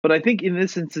 But I think in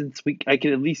this instance, I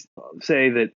can at least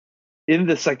say that in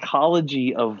the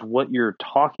psychology of what you're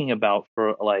talking about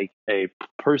for like a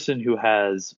person who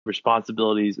has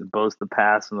responsibilities in both the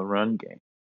pass and the run game,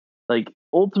 Like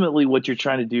ultimately what you're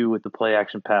trying to do with the play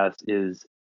action pass is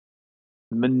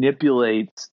manipulate,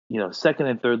 second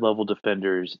and third level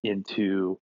defenders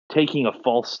into taking a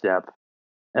false step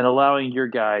and allowing your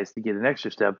guys to get an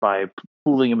extra step by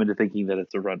fooling them into thinking that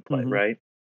it's a run play, right?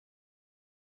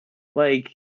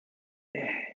 Like,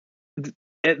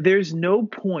 there's no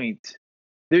point.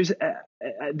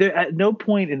 At no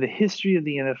point in the history of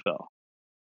the NFL,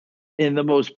 in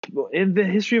the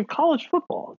history of college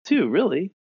football too,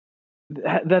 really,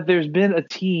 that there's been a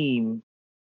team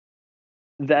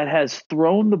that has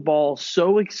thrown the ball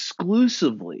so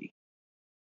exclusively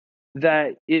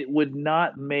that it would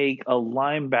not make a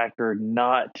linebacker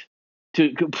not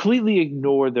to completely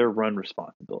ignore their run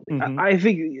responsibility. I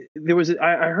think there was.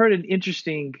 I heard an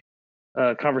interesting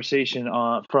conversation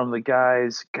from the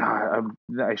guys. God,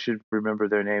 I should remember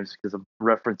their names because I'm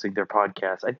referencing their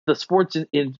podcast. The Sports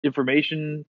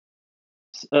Information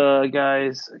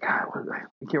guys. God, I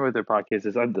can't remember what their podcast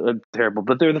is. I'm terrible,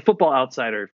 but they're the Football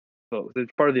Outsider folks. They're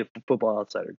part of the Football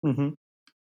Outsider.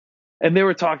 And they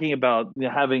were talking about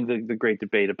having the great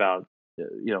debate about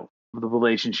the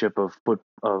relationship of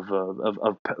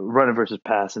running versus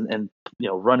pass and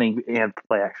running and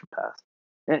play action pass.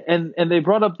 And they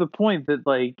brought up the point that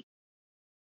like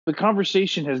the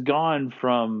conversation has gone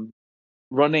from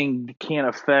running can't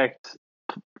affect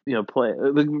play.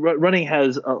 Running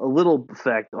has a little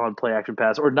effect on play action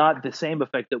pass, or not the same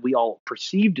effect that we all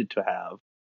perceived it to have,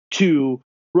 to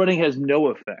running has no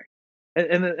effect.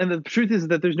 And the truth is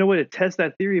that there's no way to test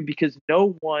that theory because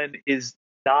no one is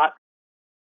not.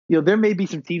 There may be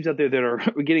some teams out there that are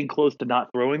getting close to not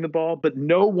throwing the ball, but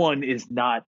no one is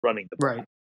not running the ball. Right.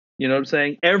 You know what I'm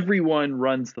saying? Everyone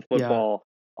runs the football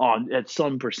at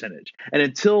some percentage. And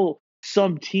until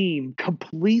some team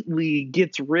completely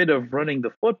gets rid of running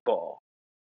the football,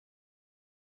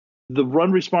 the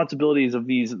run responsibilities of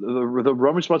these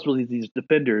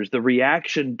defenders, the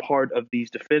reaction part of these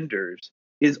defenders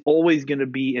is always going to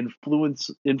be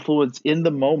influence in the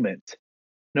moment,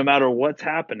 no matter what's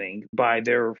happening, by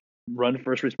their run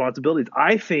first responsibilities.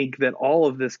 I think that all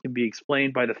of this can be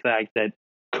explained by the fact that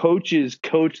coaches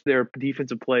coach their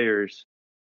defensive players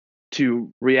to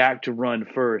react to run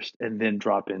first and then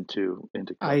drop into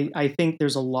coverage. I think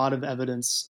there's a lot of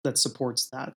evidence that supports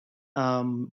that.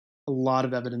 A lot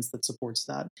of evidence that supports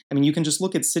that. I mean, you can just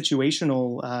look at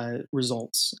situational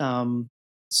results.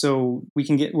 So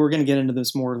we're going to get into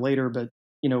this more later, but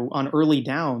on early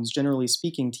downs, generally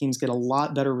speaking, teams get a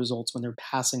lot better results when they're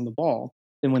passing the ball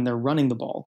than when they're running the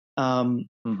ball.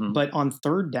 But on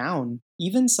third down,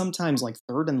 even sometimes like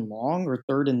third and long or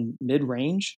third and mid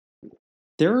range,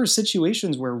 there are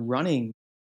situations where running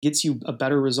gets you a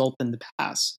better result than the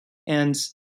pass. And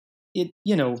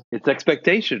it's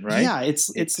expectation, right? Yeah,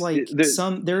 it's like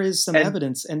there is some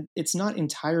evidence, and it's not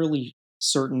entirely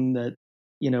certain that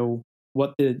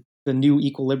what the new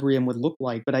equilibrium would look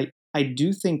like, but I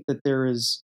do think that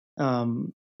there's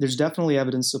definitely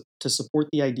evidence to support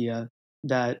the idea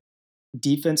that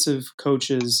defensive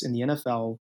coaches in the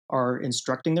NFL are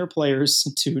instructing their players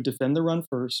to defend the run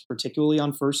first, particularly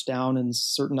on first down and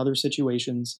certain other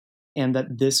situations, and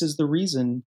that this is the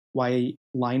reason why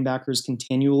linebackers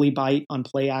continually bite on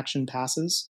play action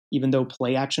passes, even though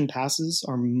play action passes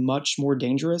are much more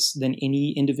dangerous than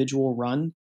any individual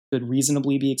run could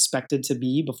reasonably be expected to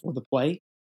be before the play.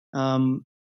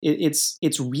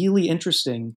 It's really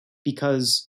interesting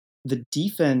because the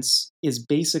defense is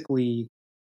basically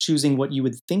choosing what you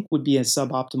would think would be a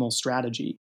suboptimal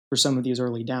strategy for some of these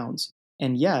early downs.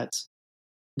 And yet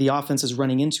the offense is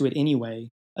running into it anyway,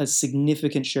 a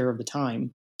significant share of the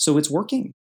time. So it's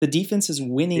working. The defense is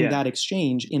winning that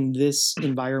exchange in this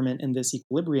environment and this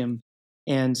equilibrium.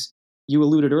 And you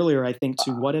alluded earlier, I think,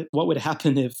 to what would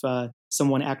happen if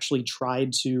someone actually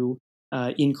tried to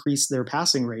increase their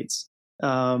passing rates.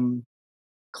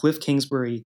 Cliff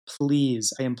Kingsbury,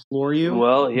 please, I implore you,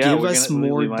 give us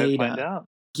more data.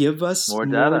 Give us more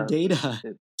data.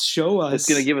 Show us. It's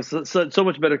going to give us so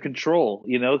much better control,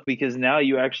 because now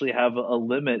you actually have a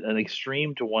limit, an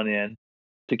extreme to one end,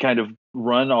 to kind of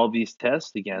run all these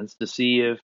tests against to see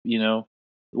if,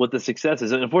 what the success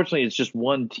is. And unfortunately, it's just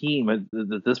one team at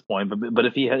this point. But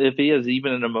if he has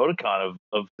even an emoticon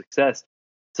of success,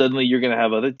 suddenly you're going to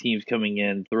have other teams coming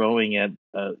in throwing at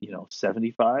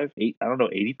 75,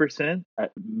 80%,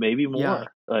 maybe more.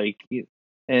 Yeah.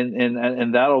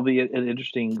 And that'll be an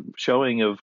interesting showing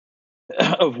of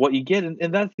what you get.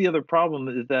 And that's the other problem,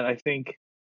 is that I think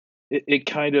it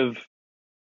kind of,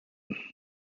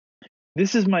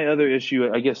 this is my other issue,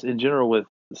 I guess, in general, with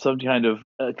some kind of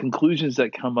conclusions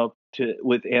that come up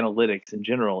with analytics in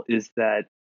general, is that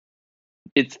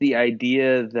it's the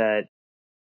idea that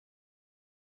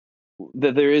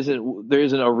that there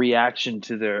isn't a reaction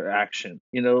to their action.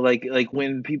 Like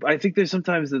when people, I think there's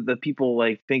sometimes that people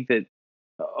like think that,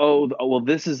 oh, well,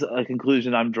 this is a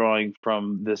conclusion I'm drawing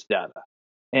from this data,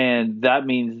 and that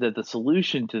means that the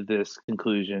solution to this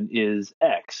conclusion is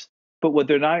X. But what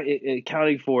they're not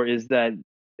accounting for is that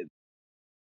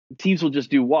teams will just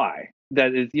do Y.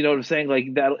 That is, you know what I'm saying?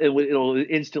 Like that, it'll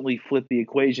instantly flip the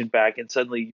equation back, and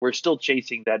suddenly we're still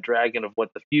chasing that dragon of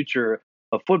what the future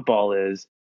of football is.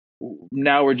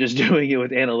 Now we're just doing it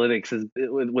with analytics,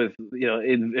 with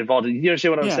involved. You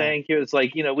understand what I'm Yeah. saying here? It's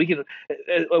like, we can.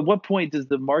 At what point does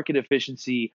the market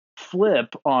efficiency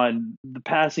flip on the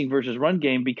passing versus run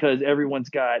game because everyone's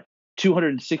got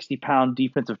 260-pound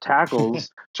defensive tackles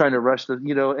trying to rush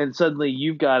and suddenly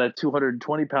you've got a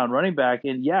 220-pound running back,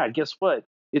 and yeah, guess what?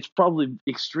 It's probably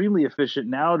extremely efficient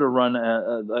now to run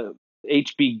a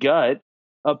HB gut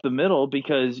up the middle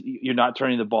because you're not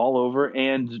turning the ball over,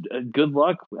 and good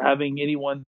luck having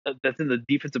anyone that's in the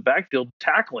defensive backfield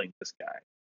tackling this guy.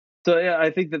 So yeah, I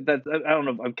think that I don't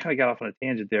know. I've kind of got off on a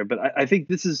tangent there, but I think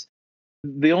this is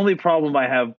the only problem I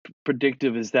have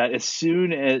predictive is that as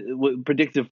soon as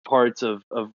predictive parts of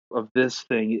this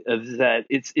thing is that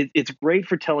it's great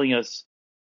for telling us,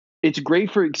 it's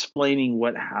great for explaining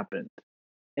what happened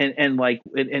and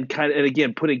kind of, and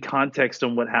again, putting context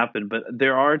on what happened. But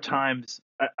there are times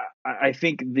I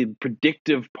think the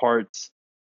predictive parts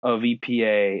of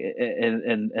EPA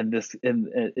and this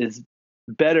is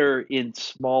better in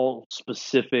small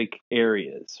specific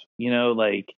areas,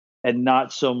 and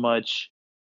not so much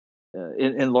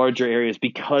in larger areas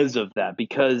because that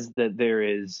there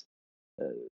is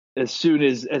as soon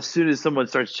as someone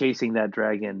starts chasing that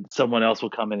dragon, someone else will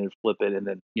come in and flip it, and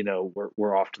then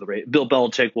we're off to the race. Bill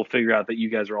Belichick will figure out that you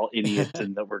guys are all idiots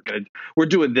and that we're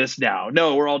doing this now.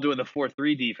 No, we're all doing the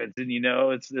 4-3 defense, and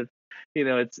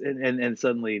it's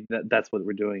suddenly that's what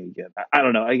we're doing again. I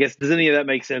don't know. I guess, does any of that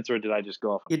make sense, or did I just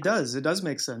go off? It does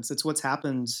make sense. It's what's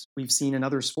happened. We've seen in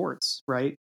other sports,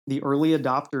 right? The early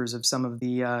adopters of some of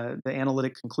the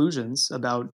analytic conclusions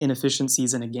about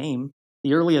inefficiencies in a game,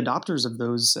 the early adopters of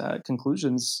those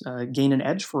conclusions gain an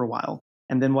edge for a while.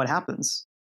 And then what happens?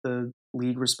 The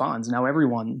league responds. Now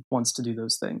everyone wants to do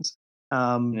those things.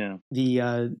 I mean,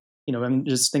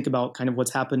 just think about kind of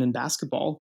what's happened in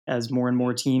basketball as more and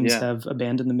more teams have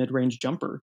abandoned the mid-range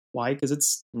jumper. Why? Because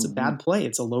it's a bad play.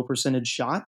 It's a low percentage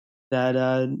shot that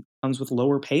comes with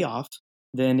lower payoff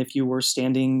than if you were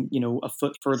standing, a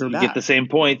foot further back. You get the same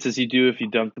points as you do if you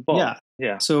dunk the ball.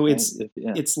 Yeah. So it's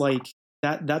like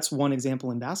that. That's one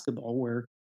example in basketball where,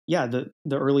 the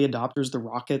early adopters, the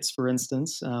Rockets, for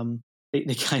instance,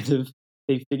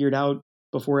 they figured out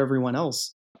before everyone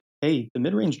else, hey, the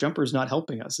mid-range jumper is not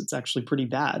helping us. It's actually pretty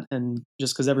bad. And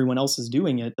just because everyone else is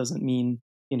doing it doesn't mean,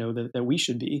 that we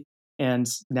should be. And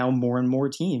now more and more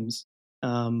teams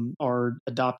are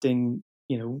adopting,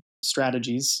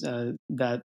 strategies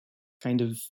that kind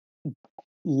of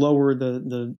lower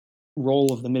the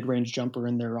role of the mid-range jumper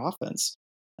in their offense.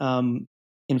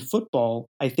 In football,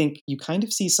 I think you kind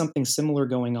of see something similar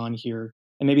going on here.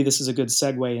 And maybe this is a good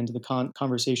segue into the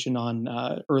conversation on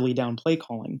early down play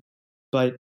calling.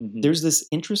 But there's this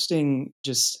interesting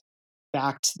just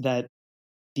fact that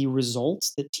the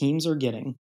results that teams are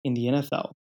getting in the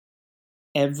NFL,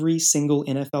 every single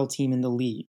NFL team in the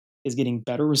league is getting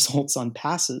better results on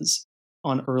passes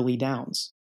on early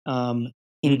downs,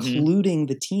 including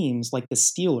the teams like the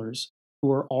Steelers,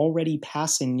 who are already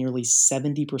passing nearly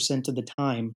 70% of the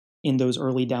time in those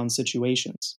early down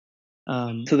situations.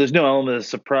 So there's no element of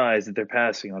surprise that they're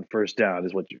passing on first down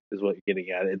is what you're getting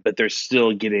at, but they're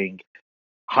still getting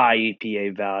high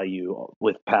EPA value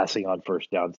with passing on first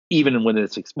downs, even when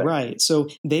it's expected. Right. So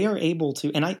they are able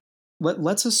to, and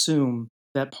let's assume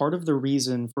that part of the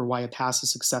reason for why a pass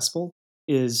is successful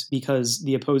is because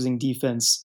the opposing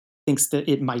defense thinks that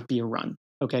it might be a run.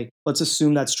 Okay. Let's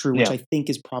assume that's true, which I think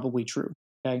is probably true.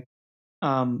 Okay.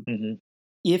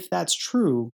 If that's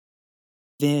true,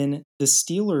 then the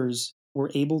Steelers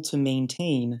were able to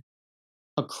maintain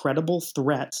a credible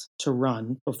threat to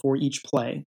run before each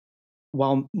play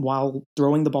while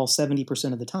throwing the ball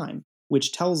 70% of the time,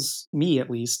 which tells me, at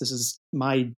least, this is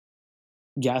my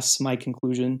guess, my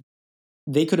conclusion,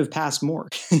 they could have passed more,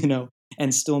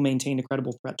 and still maintained a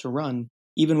credible threat to run,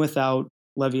 even without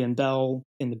Le'Veon Bell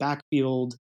in the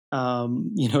backfield.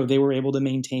 They were able to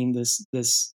maintain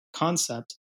this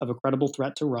concept of a credible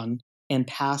threat to run and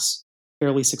pass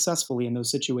fairly successfully in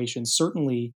those situations,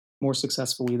 certainly more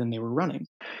successfully than they were running.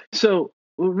 So,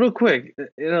 real quick,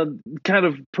 kind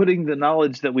of putting the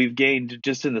knowledge that we've gained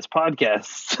just in this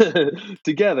podcast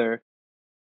together,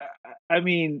 I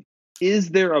mean, is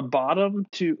there a bottom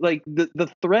to, like,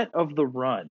 the threat of the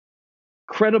run?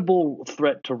 credible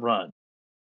threat to run.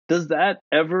 Does that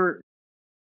ever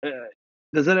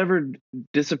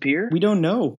disappear? We don't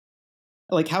know.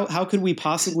 Like how could we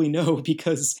possibly know?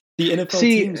 Because the NFL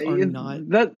See, teams are not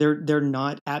that they're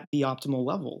not at the optimal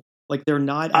level. Like they're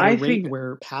not at I a rate think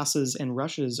where passes and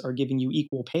rushes are giving you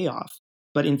equal payoff.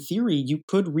 But in theory, you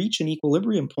could reach an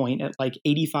equilibrium point at like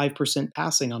 85%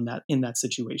 passing on that in that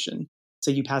situation.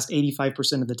 Say you passed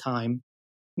 85% of the time,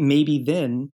 maybe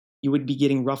then you would be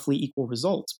getting roughly equal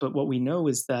results. But what we know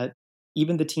is that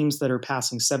even the teams that are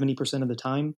passing 70% of the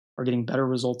time are getting better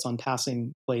results on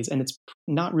passing plays. And it's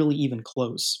not really even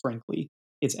close, frankly.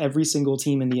 It's every single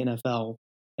team in the NFL.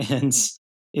 And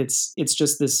it's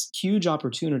just this huge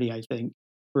opportunity, I think,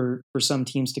 for some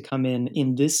teams to come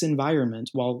in this environment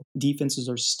while defenses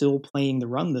are still playing the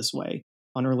run this way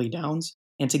on early downs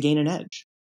and to gain an edge.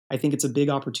 I think it's a big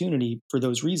opportunity for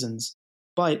those reasons.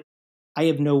 But I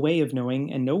have no way of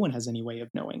knowing, and no one has any way of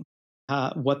knowing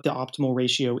what the optimal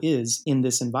ratio is in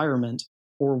this environment,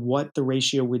 or what the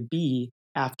ratio would be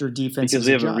after defenses because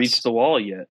we haven't adjust. reached the wall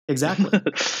yet. Exactly.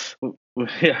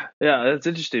 yeah, that's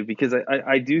interesting because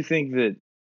I do think that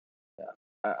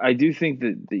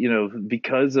you know,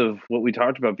 because of what we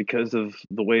talked about, because of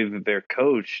the way that they're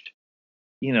coached,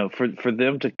 you know, for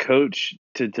them to coach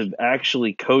to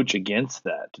actually coach against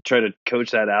that, to try to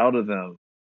coach that out of them.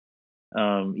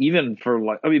 Even for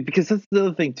like, I mean, because that's the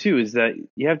other thing too, is that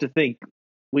you have to think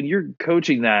when you're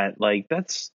coaching that, like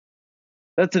that's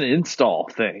an install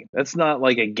thing. That's not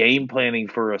like a game planning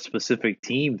for a specific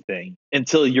team thing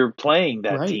until you're playing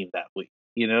that Right. team that week,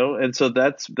 you know? And so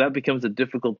that becomes a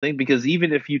difficult thing because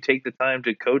even if you take the time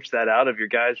to coach that out of your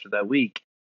guys for that week,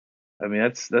 I mean,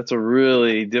 that's a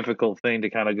really difficult thing to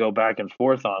kind of go back and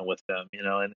forth on with them, you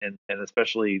know, and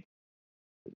especially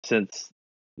since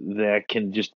that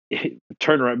can just be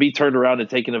turned around and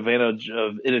taken advantage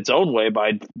of in its own way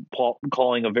by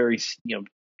calling a very, you know,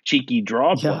 cheeky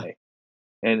draw Yeah. play.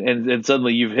 And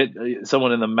suddenly you've hit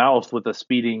someone in the mouth with a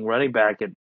speeding running back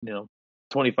at, you know,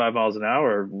 25 miles an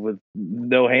hour with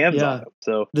no hands on him.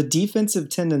 So the defensive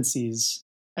tendencies,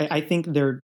 I think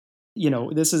they're, you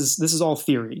know, this is all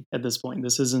theory at this point.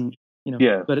 This isn't, you know,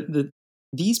 yeah, but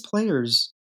these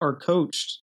players are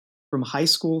coached from high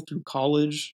school through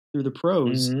college through the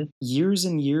pros, years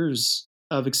and years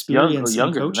of experience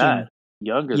and coaching.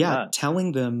 Younger than that.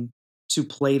 Telling them to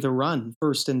play the run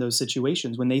first in those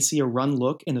situations. When they see a run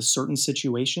look in a certain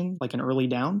situation, like an early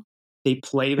down, they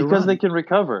play the because run. they can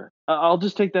recover. I'll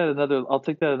take that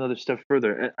another step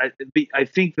further. I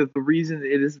think that the reason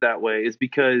it is that way is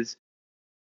because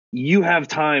you have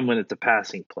time when it's a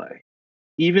passing play.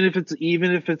 Even if it's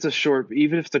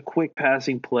a quick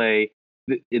passing play,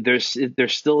 there's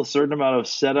still a certain amount of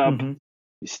setup.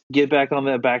 Get back on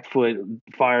that back foot,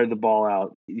 fire the ball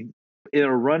out. In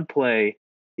a run play,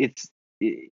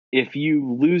 if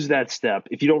you lose that step,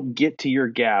 if you don't get to your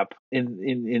gap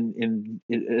in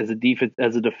as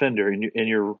a defender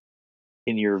in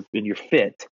your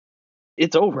fit,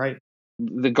 it's over. Right.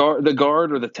 The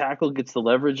guard or the tackle gets the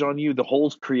leverage on you. The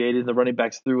hole's created, the running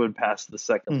back's through and past the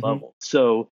second level.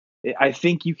 So I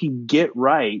think you can get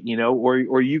right, you know,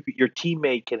 or your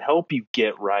teammate can help you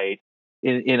get right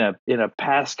in a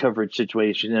pass coverage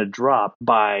situation, in a drop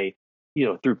by, you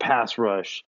know, through pass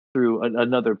rush, through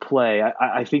another play.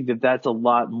 I think that's a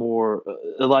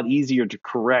lot easier to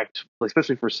correct,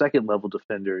 especially for second level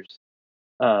defenders.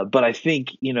 But I think,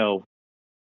 you know,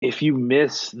 if you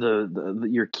miss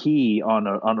your key on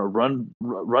a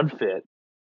run fit,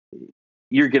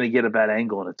 you're going to get a bad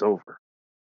angle and it's over.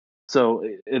 So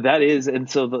that is, and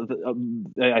so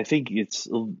I think it's,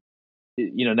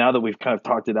 you know, now that we've kind of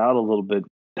talked it out a little bit,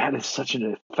 that is such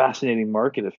a fascinating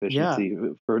market efficiency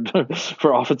for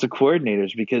offensive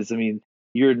coordinators, because I mean,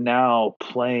 you're now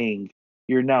fighting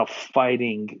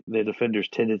the defender's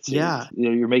tendencies. Yeah. You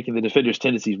know, you're making the defender's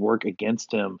tendencies work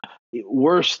against him,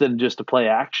 worse than just a play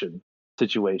action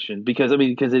situation. Because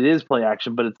it is play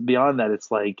action, but it's beyond that.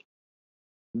 It's like,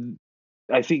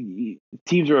 I think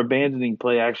teams are abandoning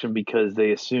play action because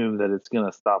they assume that it's going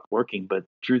to stop working. But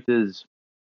truth is,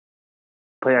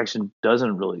 play action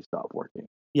doesn't really stop working.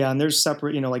 Yeah, and there's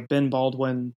separate, you know, like Ben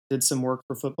Baldwin did some work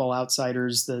for Football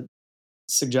Outsiders that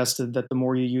suggested that the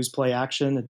more you use play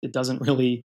action, it doesn't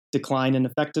really decline in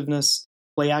effectiveness.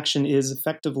 Play action is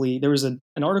effectively, there was an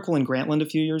article in Grantland a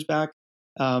few years back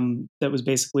that was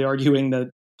basically arguing that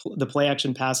the play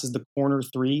action pass is the corner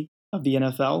three of the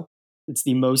NFL. It's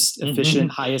the most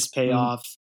efficient, highest payoff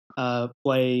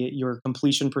play. Your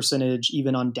completion percentage,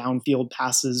 even on downfield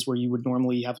passes where you would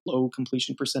normally have low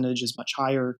completion percentage, is much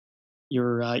higher.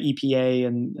 Your EPA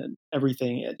and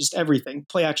everything, just everything.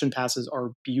 Play action passes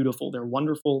are beautiful. They're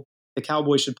wonderful. the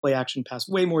Cowboys should play action pass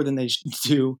way more than they should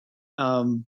do.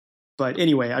 But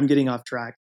anyway, I'm getting off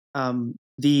track.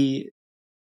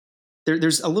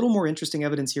 There's a little more interesting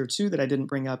evidence here too that I didn't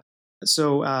bring up.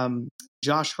 So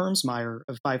Josh Hermsmeyer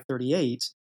of 538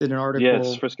 did an article.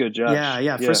 Yes, Frisco Josh.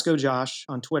 Yeah, Frisco Josh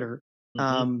on Twitter.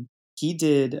 He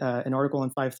did an article on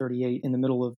 538 in the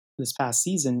middle of this past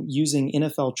season using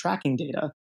NFL tracking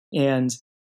data, and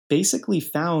basically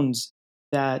found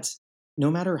that no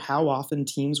matter how often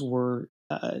teams were,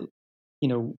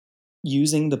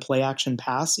 using the play action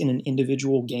pass in an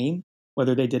individual game,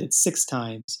 whether they did it 6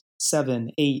 times,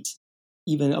 7, 8,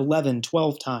 even 11,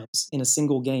 12 times in a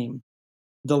single game,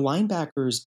 the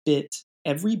linebackers bit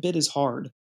every bit as hard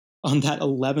on that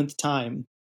 11th time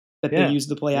that they used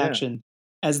the play action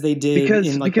as they did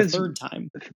in the third time.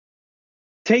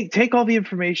 Take all the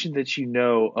information that you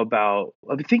know about.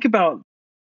 Think about.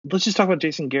 Let's just talk about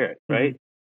Jason Garrett, right?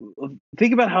 Mm-hmm.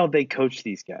 Think about how they coach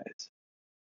these guys.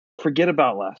 Forget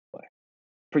about last play.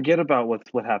 Forget about what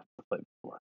happened the play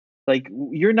before. Like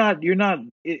you're not.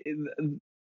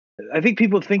 I think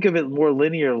people think of it more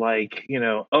linear, like,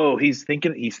 he's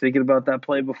thinking about that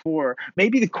play before.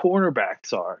 Maybe the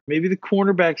cornerbacks are. Maybe the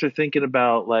cornerbacks are thinking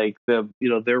about like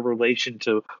their relation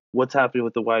to what's happening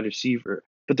with the wide receiver.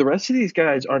 But the rest of these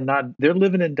guys are not. They're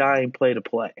living and dying play to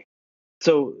play.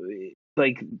 So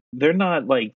like they're not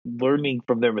like learning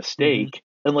from their mistake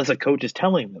unless a coach is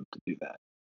telling them to do that.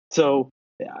 So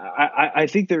I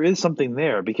think there is something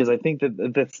there, because I think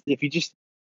that's if you just.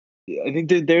 I think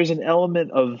that there's an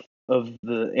element of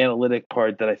the analytic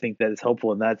part that I think that is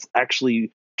helpful, and that's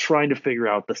actually trying to figure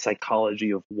out the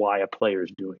psychology of why a player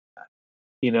is doing that,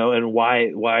 and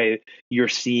why you're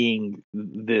seeing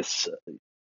this,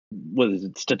 what is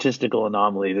it, statistical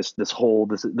anomaly, this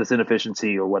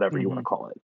inefficiency or whatever you want to call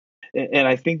it. And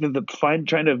I think that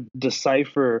trying to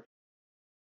decipher,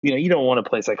 you don't want to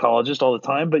play psychologist all the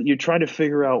time, but you're trying to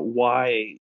figure out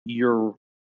why you're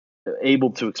able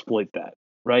to exploit that.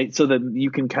 Right, so that you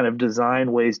can kind of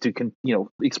design ways to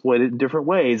exploit it in different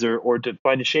ways, or to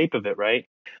find a shape of it, right?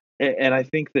 And I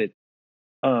think that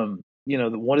one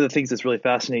of the things that's really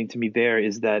fascinating to me there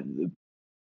is that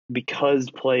because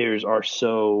players are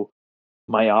so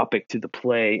myopic to the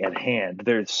play at hand,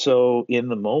 they're so in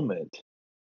the moment,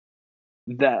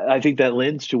 that I think that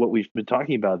lends to what we've been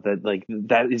talking about, that like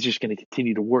that is just going to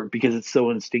continue to work because it's so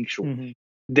instinctual. Mm-hmm.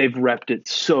 They've repped it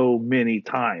so many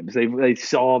times. They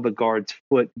saw the guard's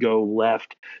foot go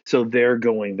left, so they're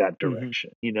going that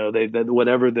direction. Mm-hmm.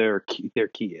 Whatever their key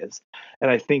is. And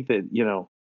I think that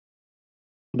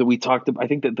that we talked about. I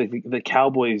think that the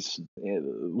Cowboys,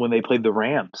 when they played the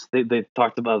Rams, they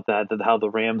talked about that how the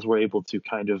Rams were able to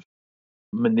kind of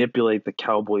manipulate the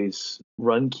Cowboys'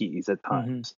 run keys at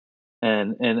times. Mm-hmm.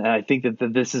 And I think that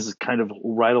this is kind of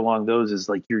right along those, is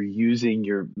like you're using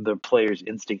the players'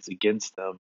 instincts against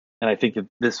them. And I think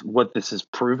that what this is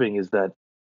proving is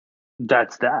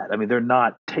that's that. I mean, they're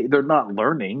not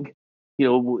learning,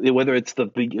 whether it's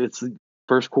the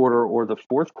first quarter or the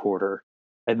fourth quarter,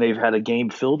 and they've had a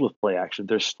game filled with play action.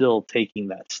 They're still taking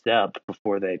that step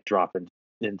before they drop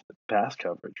into pass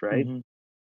coverage, right? Mm-hmm.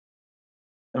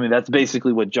 I mean, that's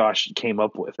basically what Josh came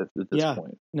up with at this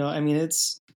point. No, I mean,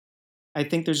 I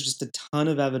think there's just a ton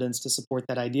of evidence to support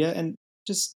that idea, and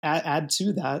just add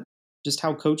to that just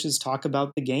how coaches talk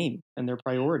about the game and their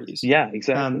priorities. Yeah,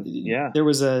 exactly. There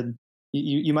was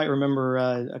you might remember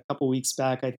a couple weeks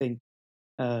back, I think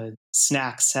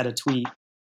Snacks had a tweet,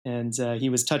 and he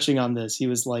was touching on this. He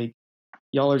was like,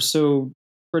 y'all are so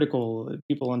critical.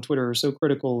 People on Twitter are so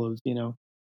critical of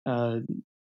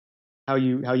how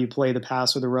you play the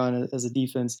pass or the run as a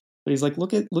defense. But he's like,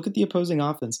 look at the opposing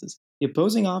offenses. The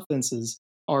opposing offenses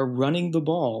are running the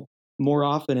ball more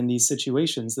often in these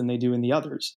situations than they do in the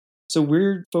others. So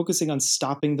we're focusing on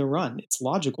stopping the run. It's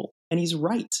logical. And he's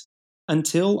right.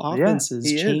 Until offenses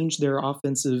change their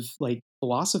offensive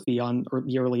philosophy on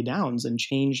the early downs and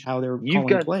change how they're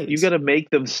calling plays. You've got to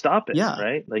make them stop it,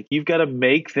 right? Like you've got to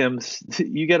make them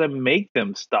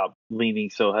stop leaning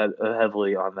so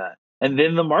heavily on that. And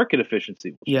then the market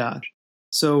efficiency will change. Yeah.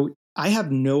 So I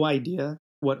have no idea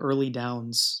what early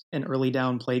downs and early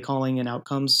down play calling and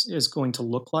outcomes is going to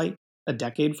look like a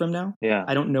decade from now. Yeah.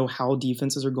 I don't know how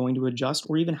defenses are going to adjust,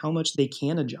 or even how much they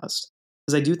can adjust.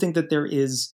 Because I do think that there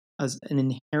is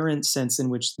an inherent sense in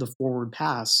which the forward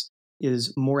pass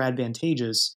is more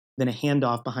advantageous than a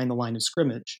handoff behind the line of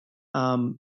scrimmage.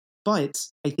 But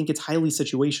I think it's highly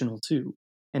situational too.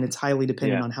 And it's highly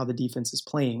dependent on how the defense is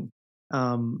playing.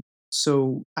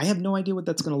 So I have no idea what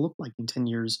that's going to look like in 10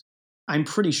 years. I'm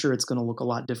pretty sure it's going to look a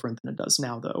lot different than it does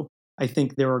now, though. I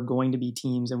think there are going to be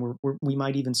teams, and we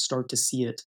might even start to see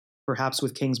it, perhaps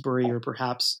with Kingsbury or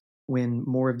perhaps when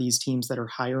more of these teams that are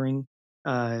hiring,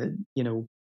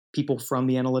 people from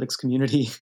the analytics community,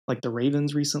 like the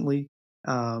Ravens recently,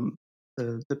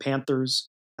 the Panthers.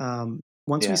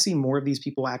 Once we see more of these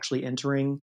people actually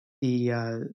entering the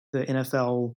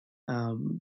NFL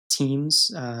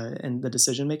teams and the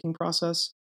decision-making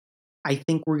process, I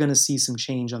think we're going to see some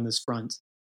change on this front,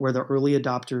 where the early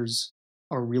adopters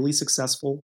are really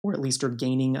successful, or at least are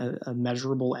gaining a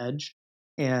measurable edge,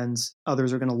 and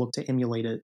others are going to look to emulate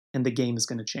it, and the game is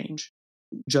going to change,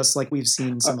 just like we've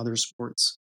seen some other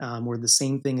sports where the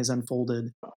same thing is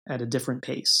unfolded at a different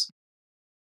pace.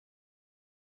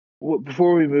 Well,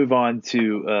 before we move on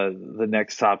to the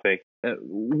next topic,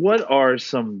 what are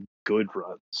some good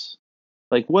runs?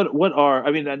 Like what are,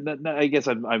 I mean, I guess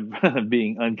I'm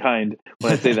being unkind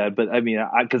when I say that, but I mean,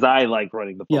 because I like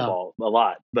running the football a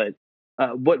lot, but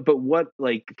what,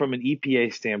 like, from an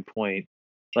EPA standpoint,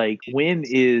 like, when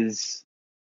is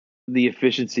the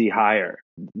efficiency higher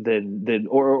than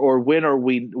or when are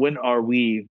we,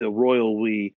 the royal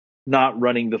we, not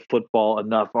running the football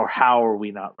enough, or how are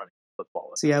we not running the football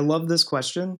enough? See, I love this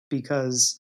question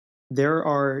because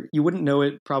you wouldn't know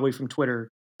it probably from Twitter,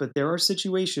 but there are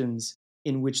situations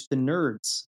in which the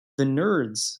nerds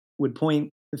would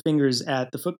point the fingers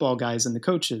at the football guys and the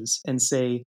coaches and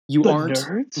say, you aren't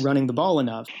running the ball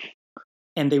enough.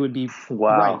 And they would be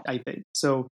right, I think.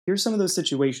 So here's some of those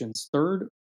situations. Third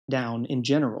down in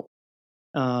general.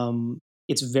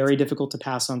 It's very difficult to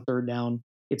pass on third down.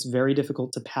 It's very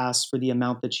difficult to pass for the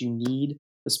amount that you need,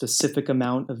 the specific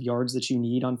amount of yards that you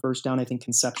need on first down. I think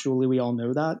conceptually we all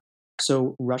know that.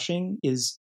 So rushing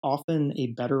is often a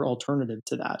better alternative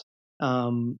to that,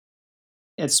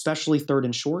 especially third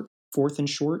and short, fourth and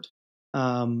short.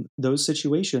 Those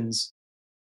situations,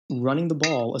 running the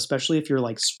ball, especially if you're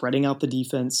like spreading out the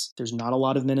defense, there's not a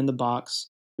lot of men in the box,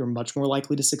 you're much more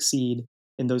likely to succeed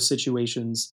in those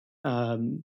situations.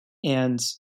 And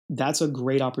that's a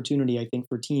great opportunity, I think,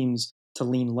 for teams to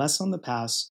lean less on the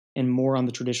pass and more on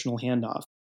the traditional handoff,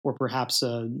 or perhaps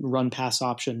a run pass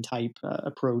option type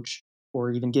approach,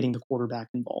 or even getting the quarterback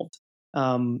involved.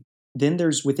 Then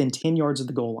there's within 10 yards of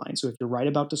the goal line. So if you're right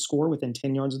about to score within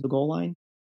 10 yards of the goal line,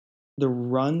 the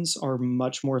runs are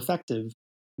much more effective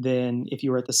than if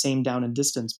you were at the same down and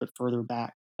distance but further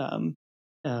back. And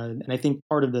I think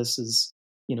part of this is,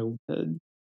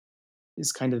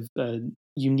 is kind of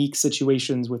unique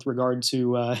situations with regard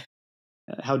to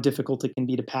how difficult it can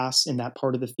be to pass in that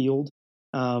part of the field.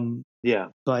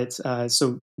 But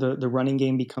so the running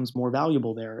game becomes more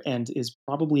valuable there, and is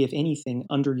probably, if anything,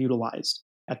 underutilized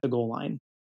at the goal line.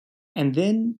 And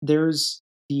then there's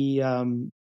the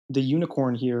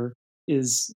unicorn here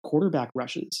is quarterback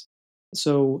rushes.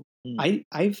 So the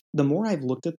more I've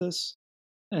looked at this,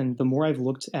 and the more I've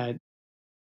looked at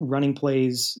running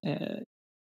plays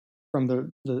from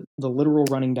the literal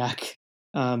running back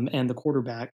and the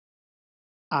quarterback,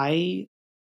 I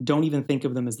don't even think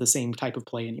of them as the same type of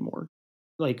play anymore.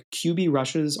 Like, QB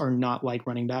rushes are not like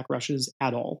running back rushes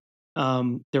at all.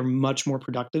 They're much more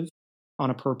productive on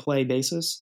a per play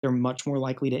basis. They're much more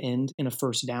likely to end in a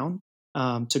first down,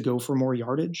 to go for more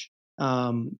yardage,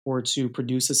 or to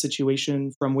produce a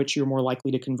situation from which you're more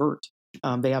likely to convert.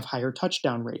 They have higher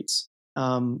touchdown rates.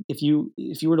 If you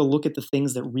were to look at the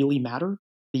things that really matter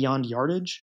beyond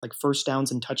yardage, like first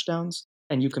downs and touchdowns,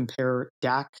 and you compare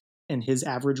Dak and his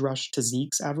average rush to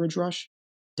Zeke's average rush,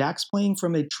 Dak's playing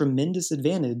from a tremendous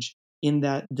advantage in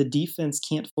that the defense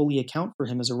can't fully account for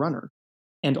him as a runner,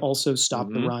 and also stop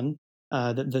the run,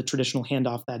 the traditional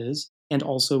handoff, that is, and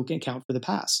also account for the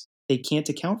pass. They can't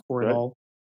account for it all.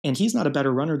 And he's not a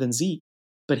better runner than Zeke,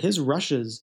 but his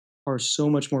rushes are so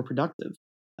much more productive.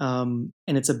 And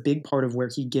it's a big part of where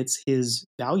he gets his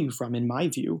value from, in my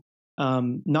view.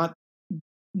 Not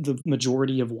the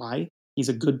majority of why. He's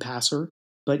a good passer,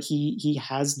 but he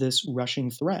has this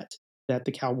rushing threat that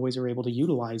the Cowboys are able to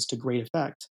utilize to great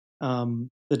effect.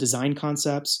 The design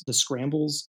concepts, the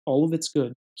scrambles, all of it's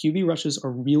good. QB rushes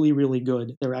are really, really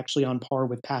good. They're actually on par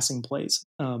with passing plays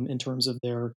in terms of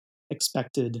their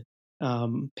expected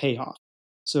payoff.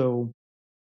 So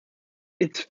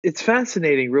it's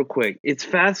fascinating, real quick. It's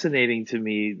fascinating to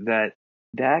me that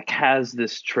Dak has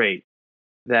this trait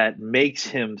that makes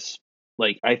him,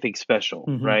 like, I think, special,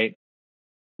 right?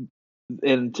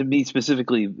 And to me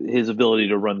specifically, his ability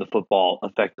to run the football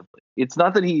effectively. It's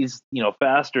not that he's,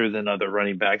 faster than other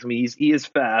running backs. I mean, he is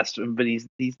fast, but he's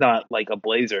not like a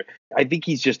blazer. I think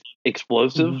he's just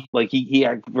explosive. Like he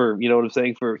for, you know what I'm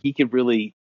saying? He could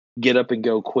really get up and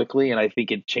go quickly, and I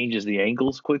think it changes the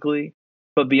angles quickly.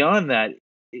 But beyond that,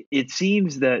 it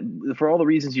seems that for all the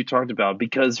reasons you talked about,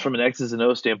 because from an X's and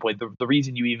O standpoint, the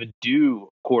reason you even do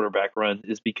quarterback run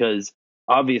is because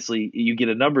obviously you get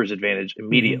a numbers advantage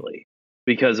immediately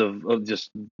because of just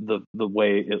the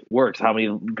way it works. How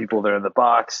many people there in the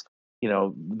box?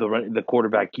 The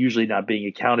quarterback usually not being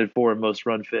accounted for in most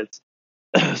run fits.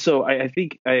 So I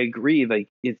think I agree. Like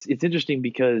it's interesting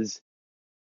because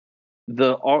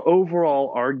the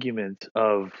overall argument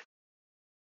of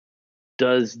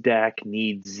does Dak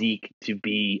need Zeke to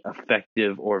be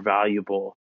effective or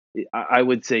valuable? I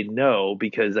would say no,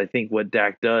 because I think what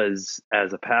Dak does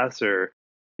as a passer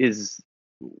is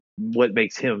what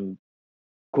makes him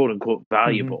quote unquote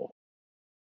valuable.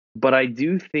 But I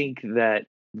do think that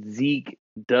Zeke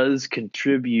does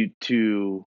contribute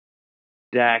to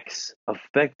Dak's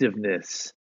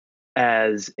effectiveness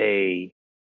as a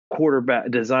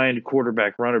designed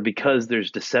quarterback runner because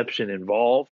there's deception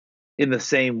involved in the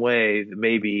same way,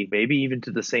 maybe even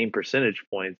to the same percentage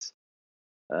points,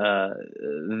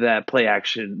 that play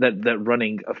action, that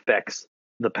running affects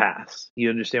the pass. You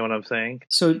understand what I'm saying?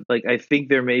 So, like, I think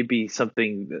there may be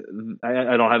something.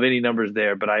 I don't have any numbers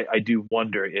there, but I do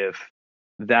wonder if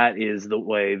that is the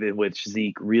way in which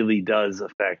Zeke really does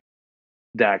affect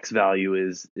Dak's value.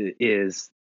 Is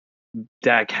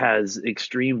Dak has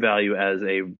extreme value as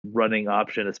a running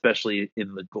option, especially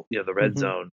in the red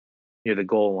zone near the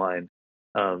goal line.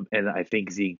 And I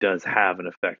think Zeke does have an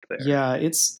effect there. Yeah,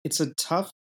 it's a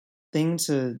tough thing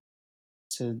to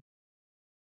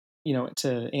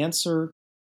answer,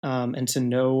 and to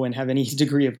know and have any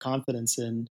degree of confidence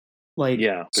in.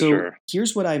 Yeah, for so sure.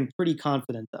 Here's what I'm pretty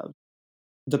confident of: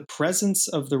 the presence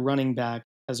of the running back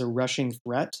as a rushing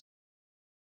threat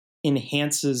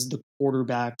enhances the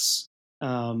quarterback's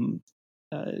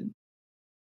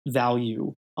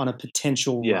value on a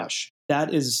potential rush.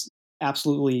 That is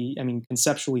absolutely,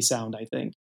 conceptually sound, I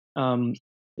think.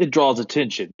 It draws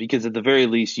attention because at the very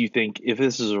least you think if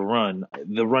this is a run,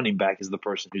 the running back is the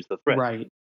person who's the threat. Right.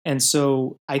 And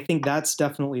so I think that's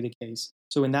definitely the case.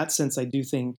 So in that sense, I do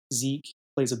think Zeke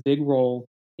plays a big role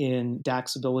in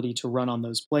Dak's ability to run on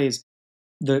those plays.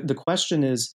 The question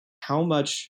is, how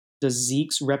much does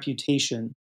Zeke's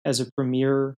reputation as a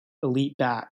premier elite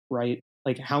back, right?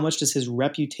 Like, how much does his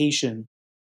reputation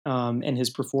and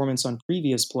his performance on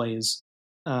previous plays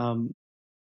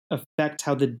affect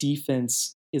how the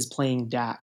defense is playing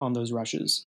Dak on those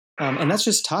rushes? And that's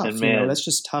just tough. And man, that's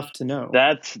just tough to know.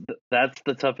 That's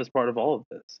the toughest part of all of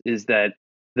this, is that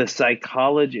the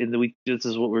psychology, and this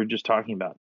is what we were just talking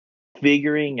about.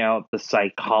 Figuring out the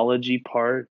psychology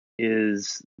part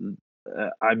is,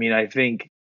 I think,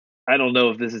 I don't know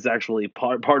if this is actually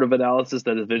part of analysis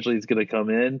that eventually is going to come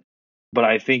in, but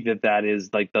I think that is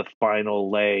like the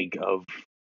final leg of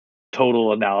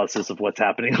total analysis of what's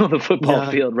happening on the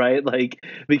football field, right? Like,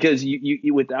 because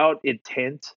you without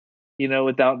intent,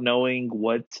 without knowing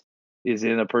what is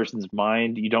in a person's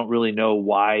mind, you don't really know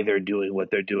why they're doing what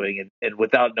they're doing, and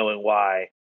without knowing why,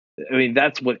 I mean,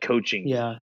 that's what coaching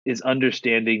is,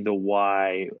 understanding the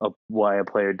why a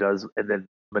player does and then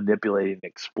manipulating and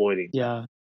exploiting that.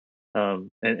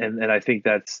 And I think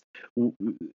that's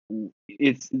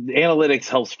analytics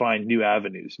helps find new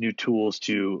avenues, new tools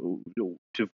to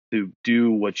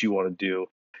do what you want to do.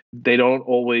 They don't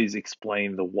always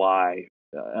explain the why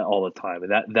all the time,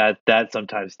 and that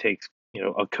sometimes takes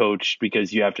a coach,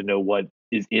 because you have to know what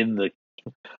is in the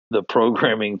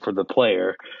programming for the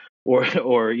player, or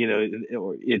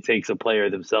it takes a player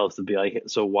themselves to be like,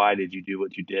 so why did you do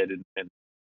what you did, and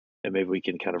maybe we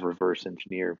can kind of reverse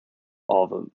engineer all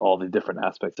the different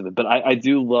aspects of it. But I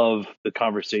do love the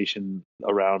conversation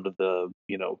around the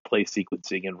play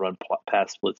sequencing and run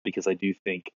pass splits, because I do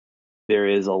think there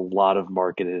is a lot of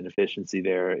market inefficiency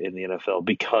there in the NFL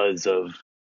because of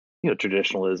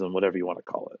traditionalism, whatever you want to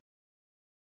call it.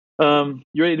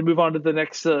 You ready to move on to the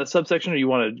next subsection, or you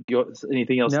want to go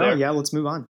anything else? No, yeah, let's move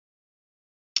on.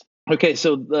 Okay,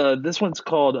 so this one's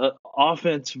called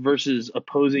offense versus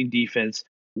opposing defense.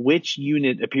 Which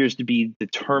unit appears to be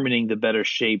determining the better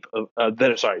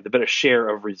the better share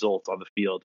of results on the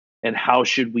field, and how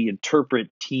should we interpret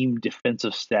team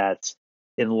defensive stats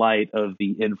in light of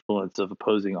the influence of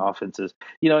opposing offenses?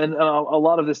 And a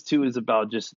lot of this too is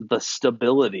about just the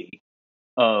stability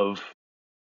of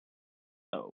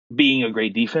being a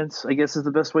great defense, I guess is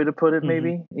the best way to put it,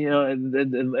 maybe.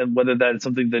 And whether that's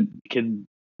something that can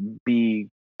be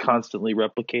constantly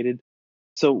replicated.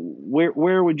 So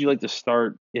where would you like to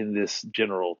start in this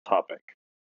general topic?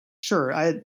 Sure.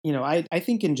 I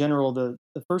think in general, the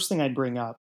first thing I'd bring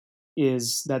up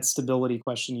is that stability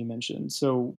question you mentioned.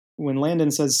 So when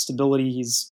Landon says stability,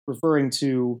 he's referring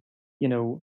to,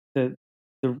 the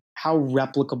how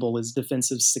replicable is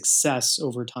defensive success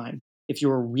over time. If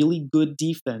you're a really good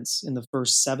defense in the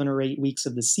first 7 or 8 weeks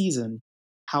of the season,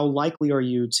 how likely are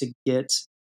you to get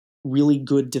really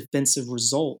good defensive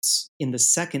results in the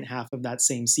second half of that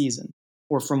same season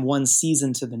or from one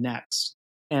season to the next?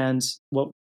 And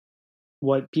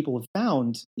what people have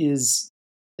found is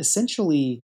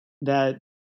essentially that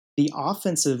the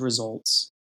offensive results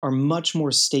are much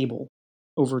more stable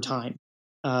over time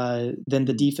than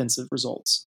the defensive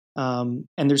results. And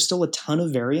there's still a ton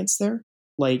of variance there.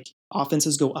 Like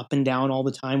offenses go up and down all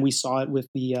the time. We saw it with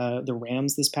the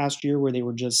Rams this past year, where they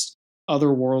were just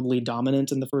otherworldly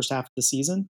dominant in the first half of the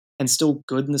season and still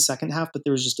good in the second half, but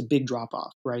there was just a big drop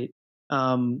off, right?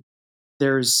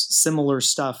 There's similar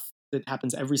stuff that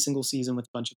happens every single season with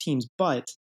a bunch of teams, but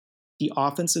the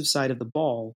offensive side of the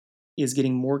ball is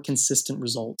getting more consistent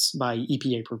results by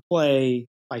EPA per play,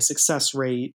 by success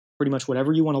rate, pretty much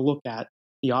whatever you want to look at.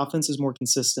 The offense is more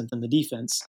consistent than the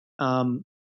defense. And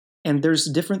there's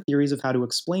different theories of how to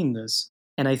explain this.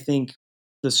 And I think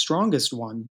the strongest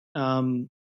one,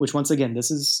 which once again,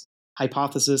 this is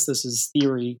hypothesis, this is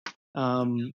theory.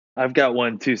 I've got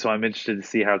one too, so I'm interested to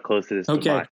see how close it is to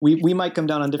mine. We might come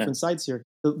down on different sides here.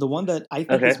 The one that I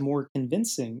think is more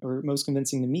convincing, or most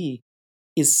convincing to me,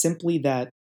 is simply that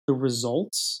the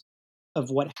results of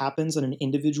what happens on an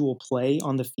individual play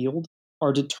on the field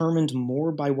are determined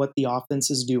more by what the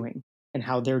offense is doing and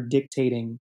how they're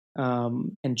dictating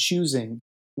and choosing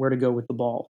where to go with the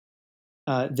ball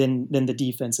than the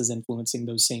defense is influencing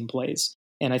those same plays.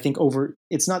 And I think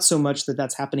it's not so much that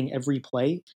that's happening every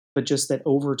play, but just that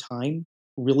over time,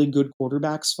 really good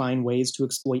quarterbacks find ways to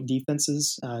exploit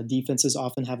defenses. Defenses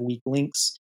often have weak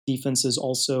links. Defenses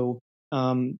also,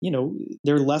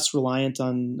 they're less reliant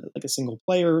on like a single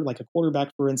player, like a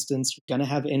quarterback, for instance. You're going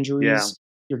to have injuries. Yeah.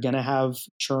 You're going to have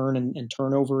churn and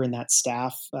turnover in that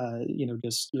staff.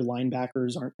 Just your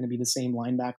linebackers aren't going to be the same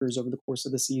linebackers over the course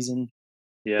of the season.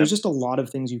 Yeah. There's just a lot of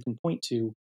things you can point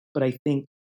to. But I think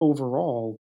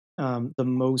overall,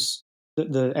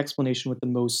 the explanation with the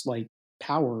most like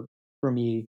power for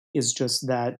me is just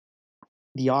that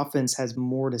the offense has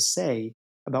more to say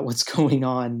about what's going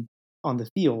on the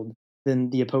field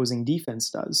than the opposing defense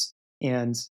does.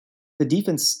 And the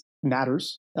defense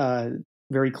matters,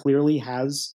 very clearly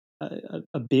has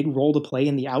a big role to play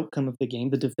in the outcome of the game.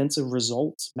 The defensive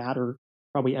results matter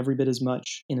probably every bit as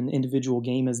much in an individual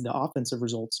game as the offensive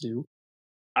results do.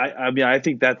 I mean, I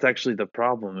think that's actually the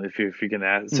problem if you're going to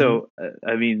ask. Mm-hmm. So,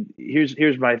 I mean,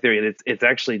 here's my theory, and it's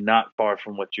actually not far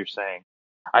from what you're saying.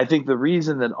 I think the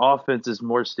reason that offense is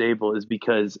more stable is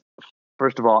because,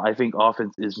 first of all, I think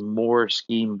offense is more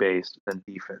scheme based than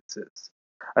defense is.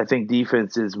 I think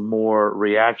defense is more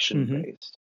reaction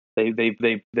based.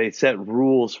 Mm-hmm. They set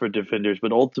rules for defenders,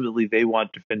 but ultimately they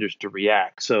want defenders to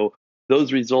react. So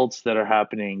those results that are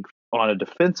happening on a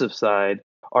defensive side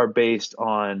are based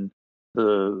on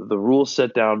the rules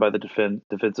set down by the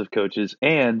defensive coaches,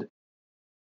 and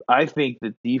I think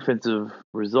the defensive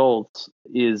results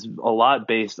is a lot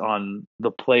based on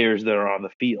the players that are on the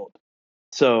field.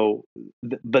 So,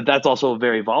 but that's also a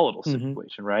very volatile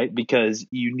situation, right? Because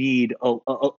you need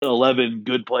 11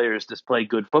 good players to play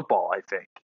good football, I think.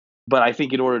 But I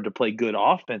think in order to play good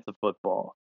offensive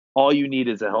football, all you need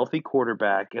is a healthy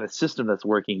quarterback and a system that's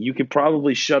working. You could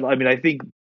probably I think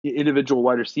individual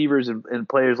wide receivers and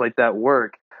players like that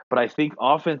work, but I think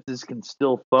offenses can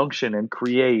still function and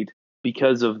create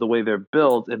because of the way they're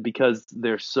built and because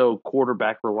they're so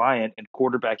quarterback reliant, and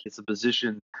quarterback is a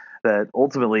position that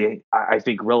ultimately I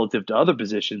think relative to other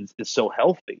positions is so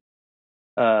healthy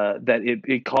that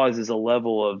it causes a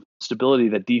level of stability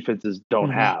that defenses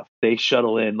don't have. They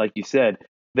shuttle in, like you said,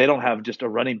 they don't have just a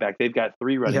running back. They've got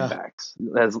 3 running backs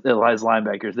as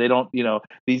linebackers. They don't,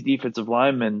 these defensive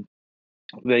linemen,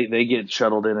 they get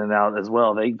shuttled in and out as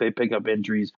well. They pick up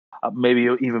injuries, maybe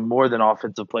even more than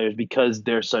offensive players, because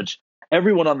they're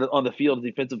everyone on the field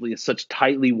defensively is such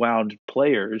tightly wound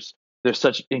players. They're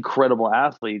such incredible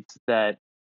athletes that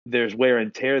there's wear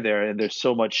and tear there, and there's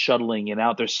so much shuttling in and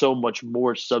out. There's so much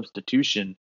more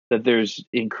substitution that there's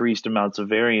increased amounts of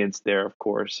variance there, of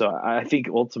course. So I think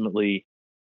ultimately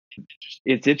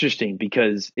it's interesting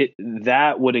because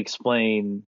that would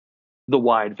explain the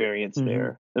wide variance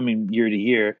there. I mean, year to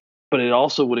year, but it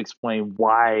also would explain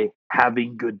why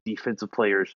having good defensive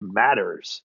players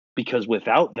matters, because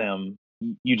without them,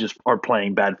 you just are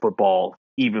playing bad football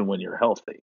even when you're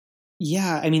healthy.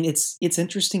 Yeah, I mean, it's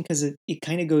interesting because it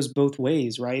kind of goes both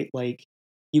ways, right? Like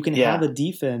you can have a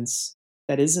defense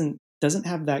that doesn't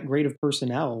have that great of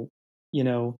personnel,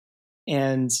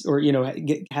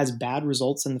 has bad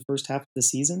results in the first half of the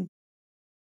season,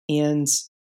 and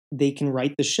they can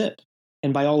right the ship.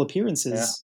 And by all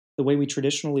appearances, the way we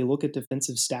traditionally look at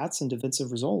defensive stats and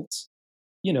defensive results,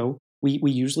 we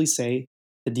usually say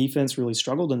the defense really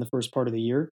struggled in the first part of the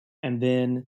year, and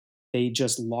then they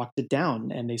just locked it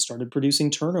down and they started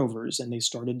producing turnovers and they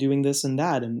started doing this and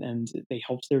that, and they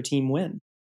helped their team win.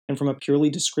 And from a purely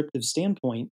descriptive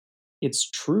standpoint, it's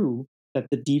true that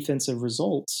the defensive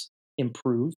results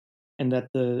improved and that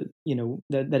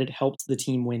that it helped the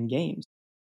team win games.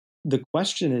 The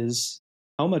question is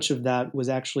how much of that was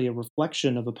actually a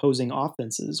reflection of opposing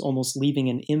offenses, almost leaving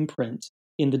an imprint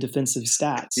in the defensive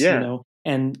stats, Yeah.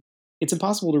 And it's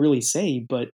impossible to really say,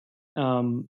 but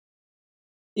um,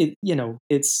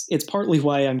 it's partly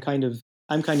why I'm kind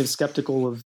of skeptical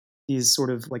of these sort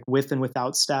of like with and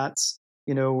without stats,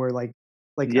 where like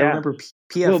I Yeah. remember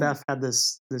Well, PFF had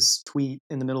this tweet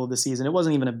in the middle of the season. It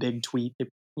wasn't even a big tweet. It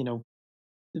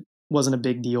wasn't a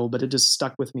big deal, but it just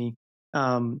stuck with me.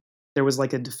 Um, there was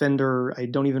like a defender, I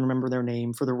don't even remember their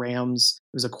name, for the Rams.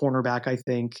 It was a cornerback, I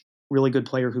think, really good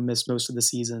player who missed most of the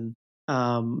season.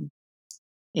 Um,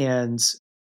 and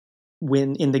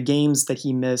when in the games that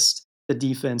he missed, the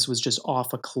defense was just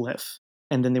off a cliff,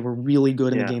 and then they were really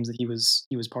good in the yeah. games that he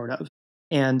was part of.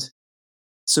 And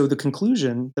so the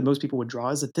conclusion that most people would draw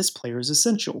is that this player is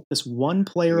essential. This one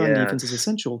player on defense is Yes.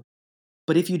 essential.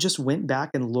 But if you just went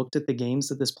back and looked at the games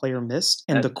that this player missed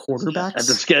and At, the at the quarterbacks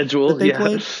that schedule, they yeah.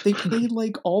 played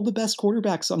like all the best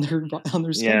quarterbacks on their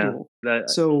Yeah. schedule. That,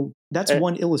 So that's uh,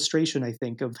 one illustration, I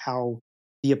think, of how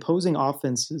the opposing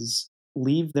offenses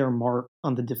leave their mark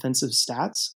on the defensive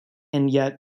stats. And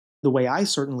yet, the way I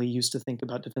certainly used to think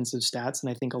about defensive stats, and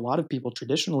I think a lot of people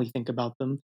traditionally think about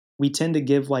them, we tend to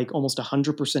give like almost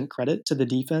 100% credit to the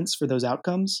defense for those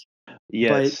outcomes. But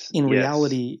yes. in Yes.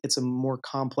 reality, it's a more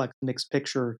complex mixed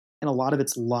picture, and a lot of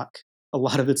it's luck. A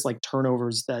lot of it's like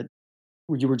turnovers that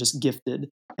where you were just gifted,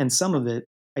 and some of it,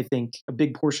 I think, a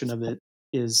big portion of it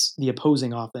is the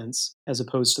opposing offense as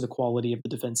opposed to the quality of the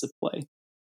defensive play.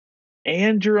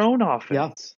 And your own Yeah,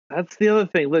 offense. That's the other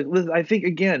thing. Look, listen, I think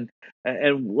again,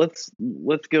 and let's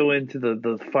go into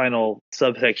the final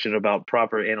subsection about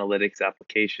proper analytics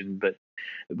application.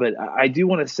 But I do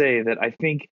want to say that I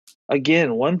think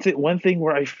again one thing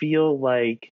where I feel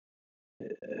like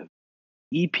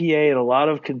EPA and a lot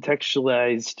of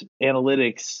contextualized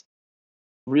analytics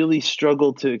really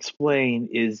struggle to explain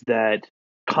is that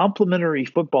complementary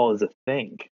football is a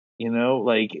thing.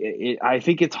 Like I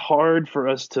think it's hard for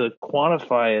us to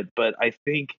quantify it, but I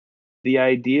think the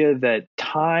idea that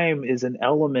time is an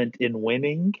element in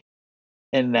winning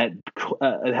and that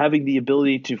having the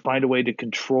ability to find a way to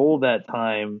control that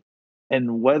time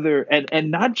and whether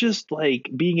and not just like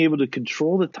being able to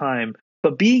control the time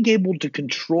but being able to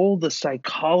control the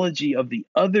psychology of the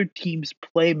other team's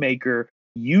playmaker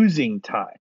using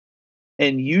time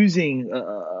and using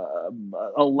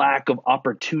a lack of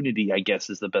opportunity, I guess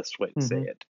is the best way to say hmm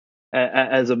it,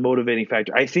 as a motivating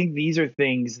factor. I think these are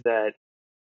things that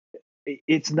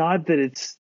it's not that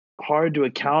it's hard to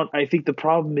account. I think the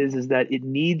problem is that it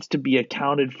needs to be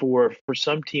accounted for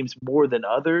some teams more than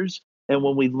others. And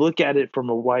when we look at it from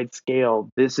a wide scale,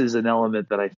 this is an element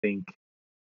that I think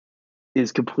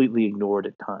is completely ignored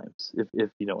at times. If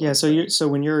you know what yeah. I'm So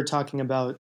saying. when you're talking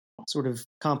about sort of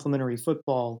complementary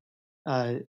football,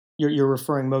 uh, you're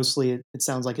referring mostly, it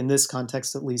sounds like in this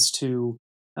context at least, to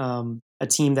a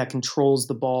team that controls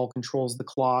the ball, controls the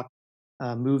clock,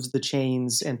 moves the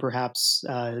chains, and perhaps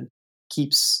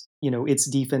keeps its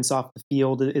defense off the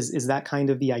field. Is that kind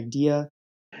of the idea?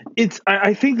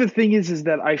 I think the thing is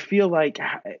that I feel like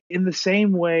in the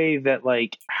same way that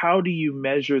like how do you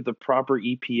measure the proper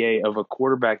EPA of a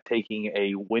quarterback taking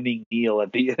a winning kneel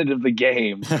at the end of the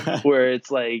game where it's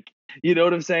like you know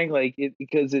what I'm saying like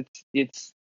because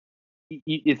it's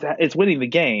winning the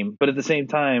game but at the same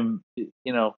time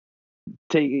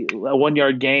take a 1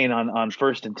 yard gain on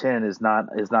 1st and 10 is not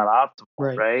optimal,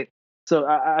 Right. right? So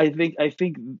I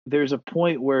think there's a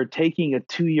point where taking a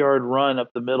 2 yard run up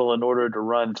the middle in order to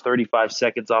run 35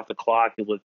 seconds off the clock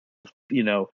with you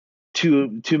know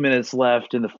 2 minutes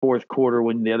left in the fourth quarter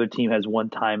when the other team has one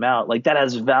timeout, like that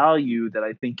has value that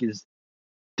I think is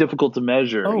difficult to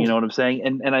measure. You Oh, know what I'm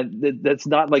saying? That's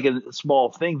not like a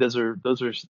small thing. Those are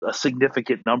a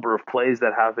significant number of plays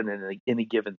that happen in any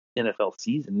given NFL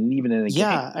season, and even in a game.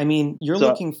 yeah. I mean, you're So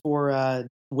looking for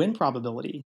win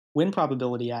probability, win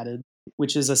probability added,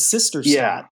 which is a sister yeah,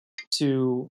 stat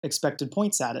to expected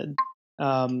points added,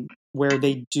 where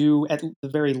they do at the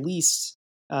very least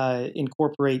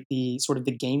incorporate the sort of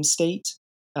the game state,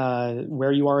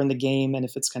 where you are in the game, and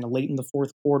if it's kind of late in the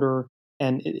fourth quarter,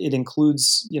 and it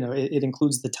includes it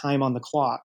includes the time on the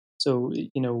clock. So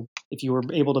if you were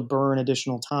able to burn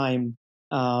additional time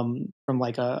from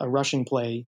like a rushing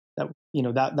play,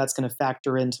 that's going to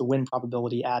factor into win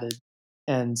probability added,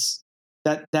 and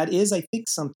that is, I think,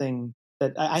 something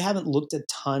that I haven't looked a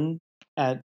ton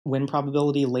at win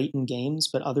probability late in games,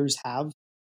 but others have.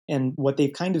 And what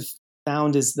they've kind of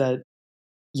found is that,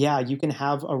 yeah, you can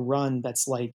have a run that's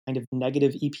like kind of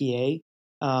negative EPA,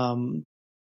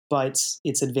 but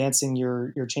it's advancing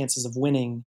your chances of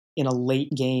winning in a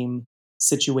late game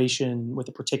situation with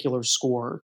a particular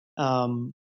score.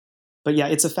 But yeah,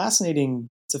 it's a fascinating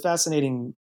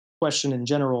question in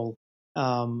general,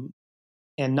 and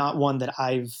not one that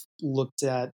I've looked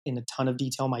at in a ton of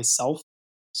detail myself.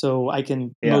 So I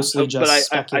can mostly but just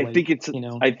speculate. I think it's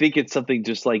I think it's something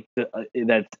just like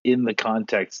that's in the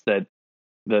context that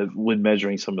when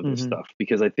measuring some of this stuff,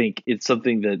 because I think it's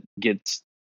something that gets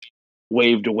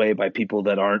waved away by people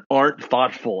that aren't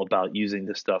thoughtful about using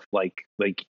this stuff, like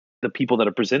the people that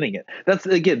are presenting it. That's,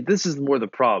 again, this is more the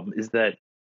problem, is that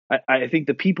I think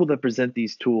the people that present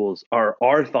these tools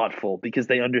are thoughtful because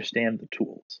they understand the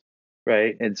tools,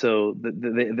 right? And so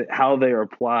how they are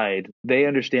applied, they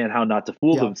understand how not to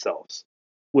fool themselves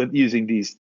with using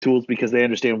these tools because they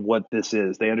understand what this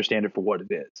is. They understand it for what it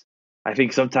is. I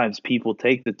think sometimes people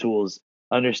take the tools,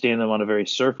 understand them on a very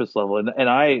surface level, and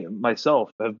I myself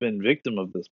have been victim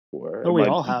of this before. We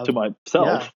all have. To myself.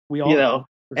 Yeah, we all have.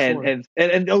 And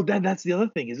that's the other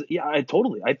thing is, I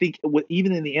think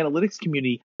even in the analytics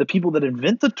community, the people that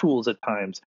invent the tools at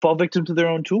times fall victim to their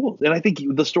own tools. And I think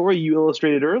the story you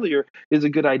illustrated earlier is a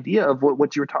good idea of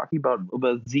what you were talking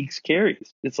about Zeke's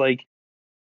carries. It's like,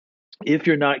 if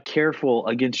you're not careful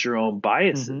against your own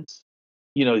biases,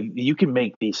 you can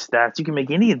make these stats. You can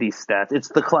make any of these stats. It's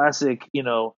the classic,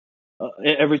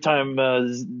 every time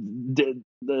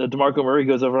DeMarco Murray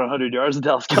goes over 100 yards, the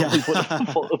Dallas Cowboys win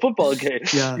a football game.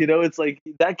 Yeah. It's like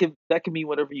that can mean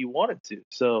whatever you want it to.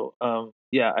 So,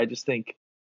 I just think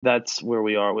that's where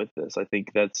we are with this. I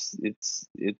think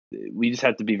we just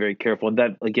have to be very careful. And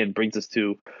that, again, brings us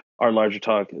to our larger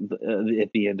talk at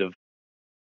the end of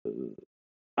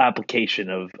application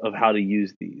of how to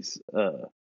use these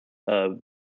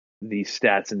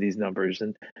stats and these numbers.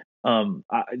 And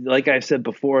like I've said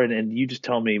before, and you just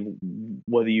tell me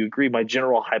whether you agree, my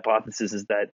general hypothesis is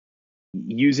that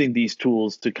using these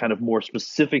tools to kind of more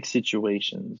specific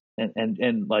situations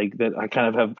and like that I kind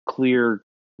of have clear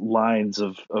lines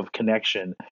of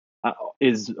connection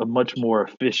is a much more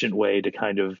efficient way to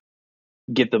kind of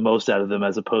get the most out of them,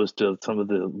 as opposed to some of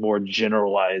the more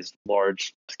generalized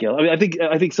large scale. I mean,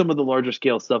 I think some of the larger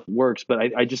scale stuff works, but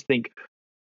I just think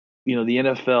the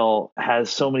NFL has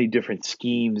so many different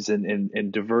schemes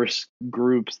and diverse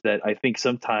groups that I think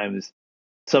sometimes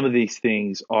some of these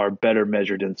things are better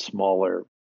measured in smaller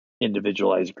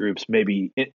individualized groups,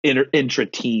 maybe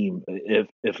intra-team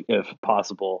if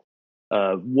possible.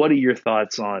 What are your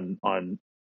thoughts on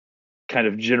kind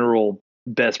of general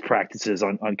best practices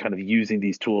on kind of using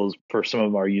these tools for some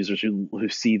of our users who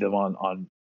see them on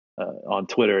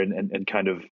Twitter and kind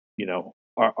of,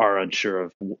 are unsure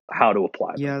of how to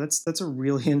apply them? Yeah, that's a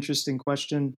really interesting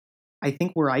question. I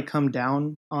think where I come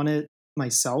down on it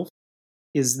myself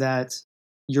is that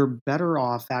you're better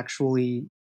off actually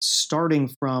starting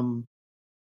from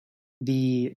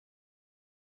the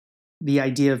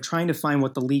idea of trying to find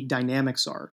what the league dynamics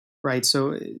are, right?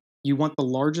 So you want the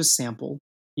largest sample.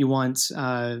 You want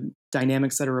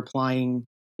dynamics that are applying,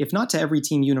 if not to every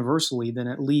team universally, then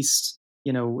at least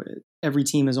every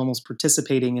team is almost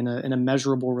participating in a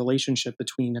measurable relationship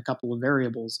between a couple of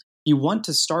variables. You want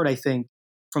to start, I think,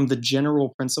 from the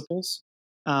general principles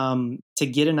to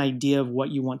get an idea of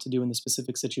what you want to do in the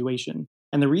specific situation.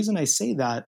 And the reason I say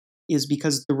that is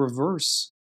because the reverse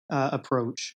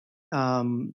approach,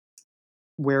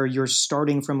 where you're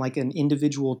starting from like an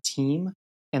individual team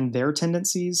and their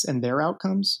tendencies and their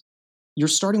outcomes, you're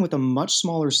starting with a much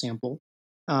smaller sample.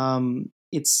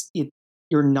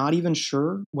 You're not even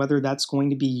sure whether that's going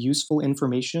to be useful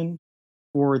information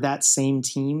for that same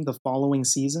team the following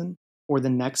season or the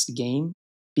next game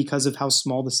because of how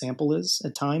small the sample is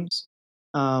at times.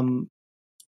 And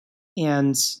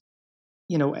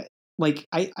like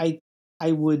I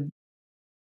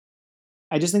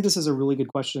just think this is a really good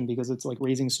question because it's like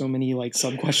raising so many like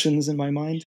sub questions in my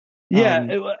mind. Yeah,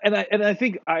 and I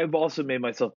think I've also made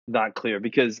myself not clear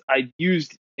because I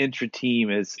used intra-team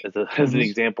as an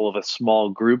example of a small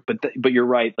group, but you're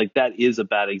right, like that is a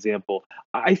bad example.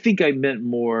 I think I meant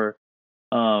more,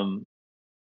 and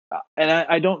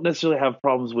I don't necessarily have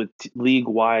problems with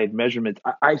league-wide measurements.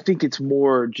 I think it's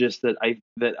more just that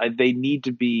they need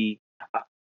to be.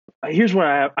 Here's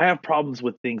where I have problems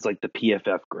with things like the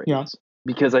PFF grades. Yeah.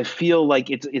 Because I feel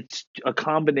like it's a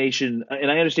combination,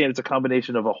 and I understand it's a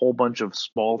combination of a whole bunch of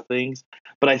small things,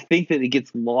 but I think that it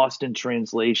gets lost in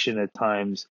translation at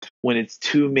times when it's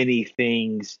too many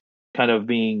things kind of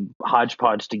being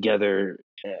hodgepodge together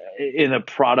in a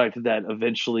product that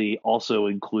eventually also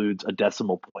includes a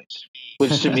decimal point,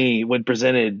 which to me, when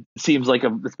presented, seems like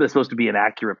it's supposed to be an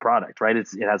accurate product, right? It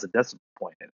has a decimal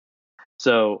point in it.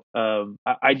 So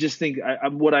I just think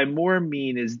what I more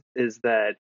mean is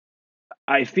that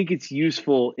I think it's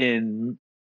useful in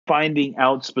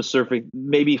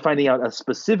maybe finding out a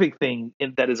specific thing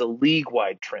that is a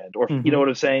league-wide trend, or you know what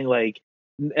I'm saying, like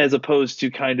as opposed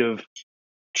to kind of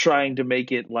trying to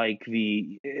make it like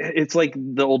it's like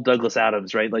the old Douglas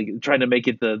Adams, right? Like trying to make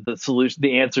it the solution,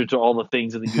 the answer to all the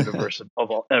things in the universe of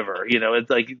all ever. It's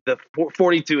like the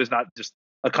 42 is not just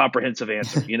a comprehensive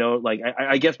answer. Like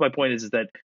I guess my point is that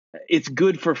it's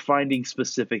good for finding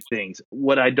specific things.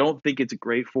 What I don't think it's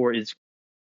great for is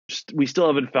we still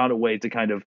haven't found a way to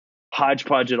kind of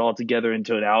hodgepodge it all together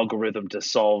into an algorithm to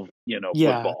solve,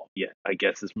 football. Yeah, I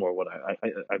guess is more what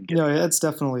I'm getting. No, that's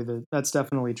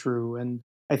definitely true. And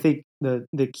I think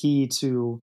the key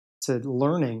to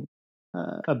learning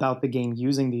about the game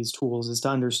using these tools is to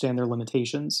understand their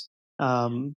limitations.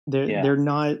 They're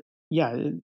not,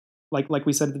 like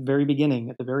we said at the very beginning,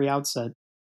 at the very outset.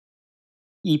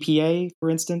 EPA, for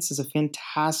instance, is a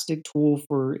fantastic tool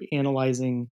for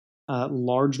analyzing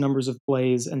large numbers of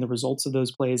plays and the results of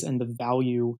those plays and the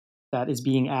value that is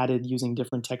being added using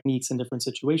different techniques in different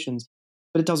situations.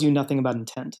 But it tells you nothing about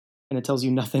intent, and it tells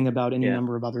you nothing about any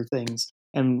number of other things.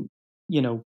 And,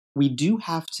 we do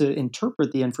have to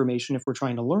interpret the information if we're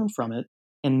trying to learn from it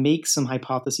and make some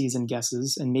hypotheses and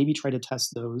guesses and maybe try to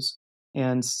test those.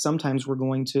 And sometimes we're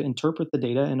going to interpret the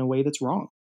data in a way that's wrong.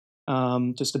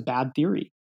 Just a bad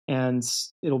theory, and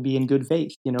it'll be in good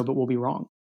faith, but we'll be wrong.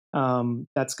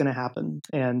 That's going to happen,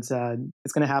 and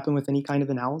it's going to happen with any kind of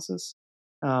analysis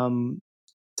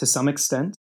to some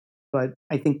extent. But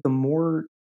I think the more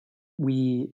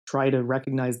we try to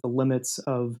recognize the limits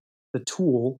of the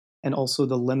tool and also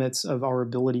the limits of our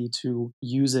ability to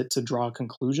use it to draw a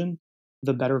conclusion,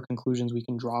 the better conclusions we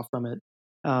can draw from it.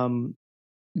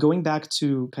 Going back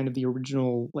to kind of the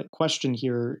original question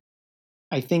here,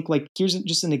 I think here's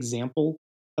just an example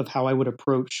of how I would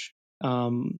approach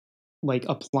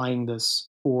applying this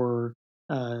for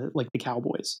the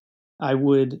Cowboys. I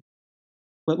would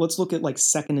let's look at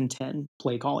 2nd and 10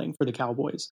 play calling for the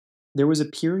Cowboys. There was a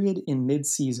period in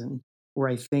mid-season where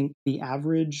I think the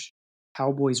average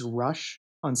Cowboys rush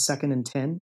on 2nd and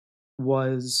 10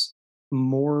 was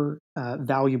more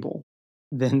valuable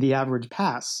than the average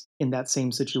pass in that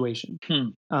same situation.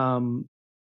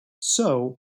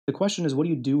 So the question is, what do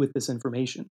you do with this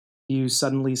information? Do you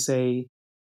suddenly say,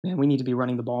 man, we need to be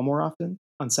running the ball more often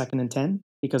on 2nd and 10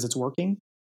 because it's working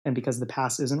and because the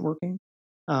pass isn't working?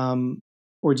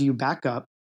 Or do you back up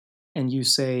and you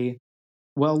say,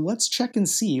 well, let's check and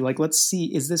see. Let's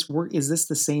see, is this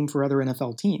the same for other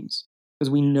NFL teams? Because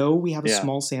we know we have a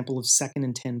small sample of 2nd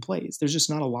and 10 plays. There's just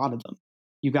not a lot of them.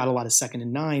 You've got a lot of 2nd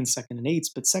and 9, 2nd and 8s,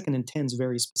 but 2nd and 10 is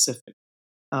very specific.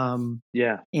 And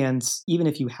even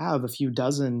if you have a few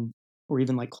dozen or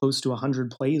even close to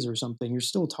 100 plays or something, you're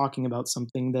still talking about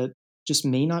something that just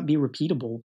may not be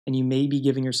repeatable, and you may be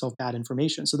giving yourself bad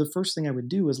information. So the first thing I would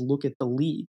do is look at the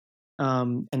league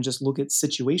and just look at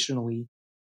situationally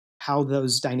how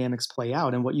those dynamics play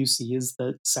out. And what you see is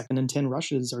that 2nd and 10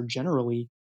 rushes are generally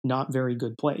not very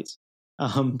good plays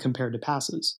compared to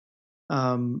passes.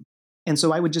 And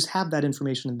so I would just have that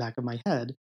information in the back of my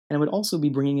head. And I would also be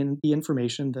bringing in the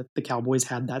information that the Cowboys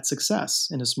had that success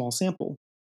in a small sample.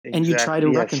 Exactly. And you try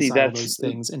to reconcile those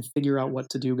things and figure out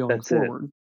what to do going forward.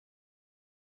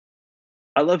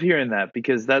 I love hearing that,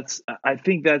 because I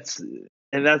think that's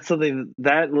something,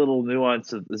 that little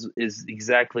nuance is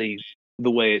exactly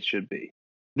the way it should be.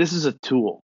 This is a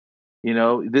tool,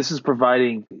 this is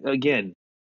providing, again,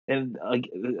 and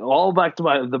all back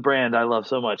to the brand I love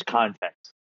so much,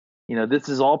 context. This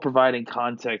is all providing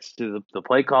context to the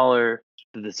play caller,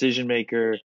 the decision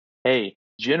maker. Hey,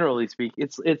 generally speaking,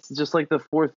 it's just like the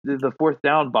fourth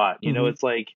down bot. It's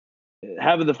like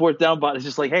having the fourth down bot is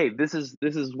just like, hey, this is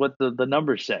what the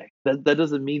numbers say. That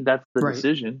doesn't mean that's the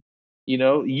decision.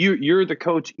 You're the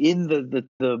coach in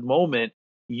the moment.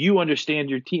 You understand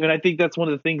your team, and I think that's one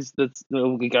of the things that's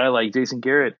a guy like Jason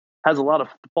Garrett has a lot of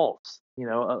faults.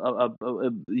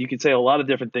 You could say a lot of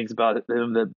different things about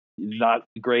him, that not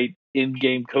great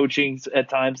in-game coaching at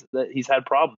times, that he's had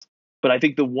problems. But I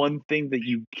think the one thing that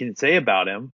you can say about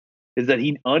him is that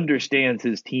he understands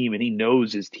his team and he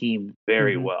knows his team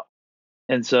very well.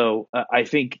 And so I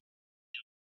think,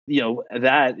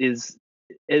 that's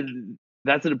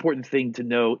an important thing to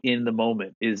know in the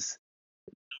moment, is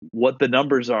what the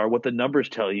numbers are, what the numbers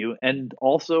tell you, and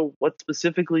also what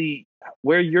specifically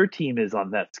where your team is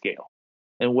on that scale.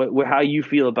 and how you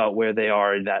feel about where they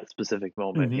are in that specific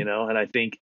moment, Mhm. And I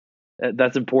think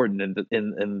that's important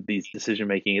in these decision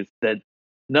making. It's that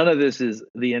none of this is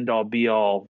the end all be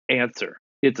all answer.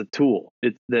 It's a tool.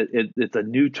 It's a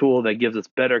new tool that gives us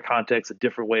better context, a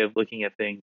different way of looking at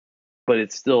things, but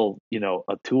it's still,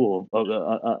 a tool of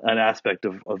an aspect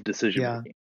of decision Yeah.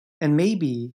 making. And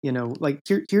maybe, like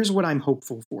here's what I'm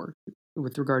hopeful for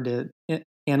with regard to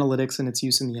analytics and its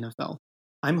use in the NFL.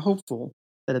 I'm hopeful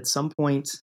that at some point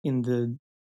in the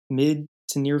mid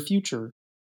to near future,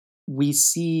 we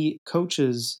see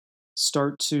coaches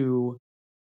start to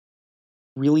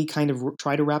really kind of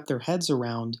try to wrap their heads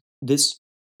around this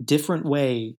different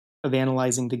way of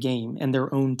analyzing the game and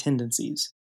their own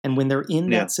tendencies. And when they're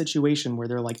in Yeah. that situation where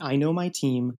they're like, I know my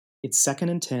team, it's 2nd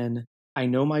and 10, I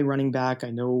know my running back, I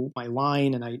know my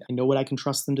line, and I know what I can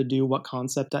trust them to do, what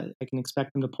concept I can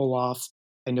expect them to pull off.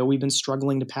 I know we've been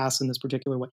struggling to pass in this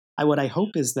particular way. What I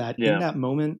hope is that in Yeah. that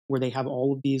moment where they have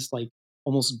all of these like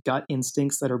almost gut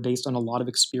instincts that are based on a lot of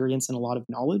experience and a lot of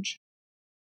knowledge,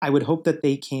 I would hope that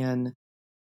they can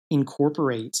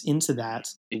incorporate into that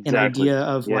an Exactly. idea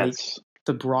of like Yes.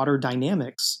 the broader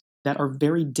dynamics that are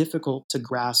very difficult to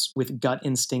grasp with gut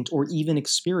instinct or even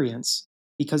experience,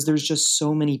 because there's just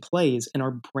so many plays and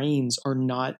our brains are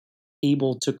not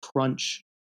able to crunch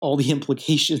all the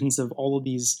implications of all of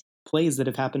these plays that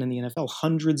have happened in the NFL,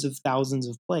 hundreds of thousands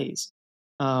of plays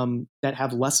that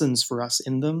have lessons for us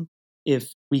in them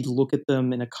if we look at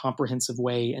them in a comprehensive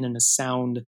way and in a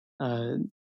sound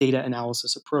data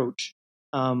analysis approach.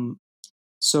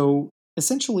 So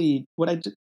essentially, what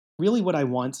I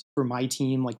want for my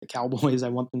team, like the Cowboys, I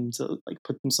want them to like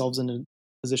put themselves in a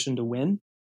position to win,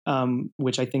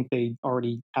 which I think they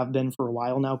already have been for a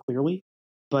while now, clearly.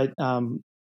 But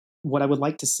what I would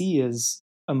like to see is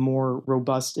a more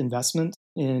robust investment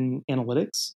in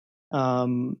analytics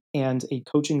and a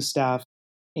coaching staff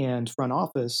and front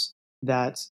office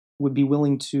that would be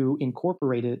willing to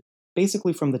incorporate it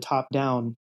basically from the top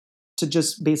down to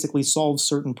just basically solve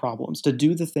certain problems, to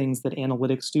do the things that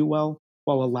analytics do well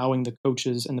while allowing the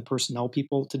coaches and the personnel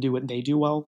people to do what they do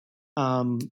well.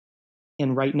 Um,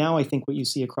 and right now, I think what you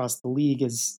see across the league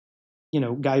is,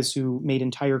 guys who made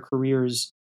entire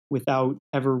careers without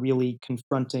ever really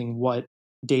confronting what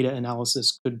data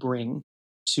analysis could bring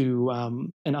to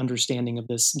an understanding of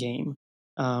this game.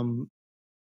 Um,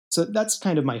 so that's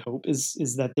kind of my hope is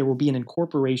that there will be an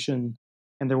incorporation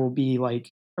and there will be like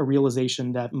a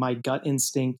realization that my gut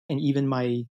instinct and even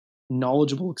my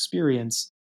knowledgeable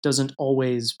experience doesn't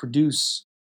always produce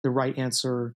the right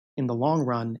answer in the long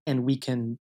run, and we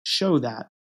can show that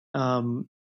um,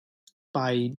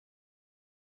 by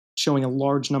showing a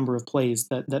large number of plays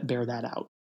that bear that out.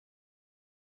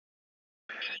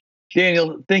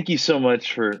 Daniel, thank you so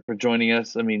much for joining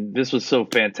us. I mean, this was so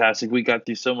fantastic. We got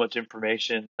through so much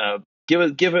information.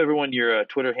 Give everyone your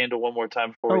Twitter handle one more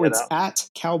time before we head It's out. at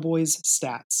Cowboys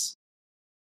Stats.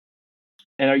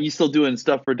 And are you still doing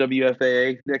stuff for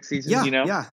WFAA next season?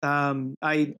 Yeah.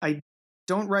 I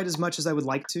don't write as much as I would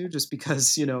like to, just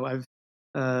because I've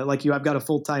like you, I've got a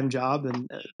full-time job, and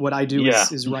what I do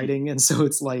is writing, and so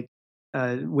it's like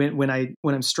when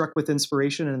I'm struck with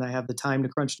inspiration and I have the time to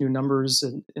crunch new numbers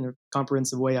in a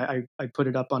comprehensive way, I put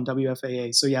it up on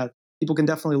WFAA. So yeah, people can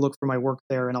definitely look for my work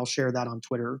there, and I'll share that on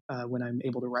Twitter when I'm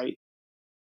able to write.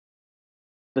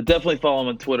 But definitely follow him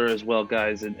on Twitter as well,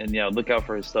 guys, and look out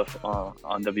for his stuff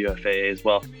on WFAA as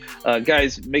well.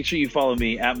 Guys, make sure you follow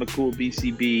me at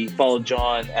McCoolBCB, follow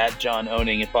John at John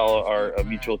Owning, and follow our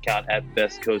mutual account at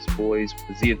Best Coast Boys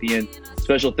with a Z at the end.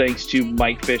 Special thanks to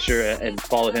Mike Fisher, and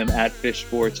follow him at Fish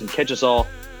Sports, and catch us all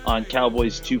on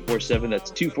Cowboys 247.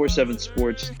 That's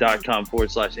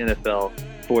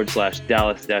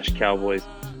 247sports.com/NFL/Dallas-Cowboys.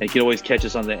 And you can always catch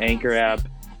us on the Anchor app.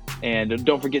 And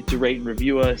don't forget to rate and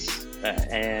review us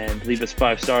and leave us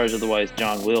 5 stars. Otherwise,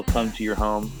 John will come to your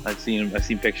home. I've seen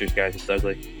pictures, guys. It's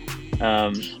ugly.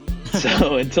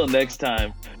 So until next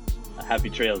time,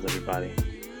 happy trails, everybody.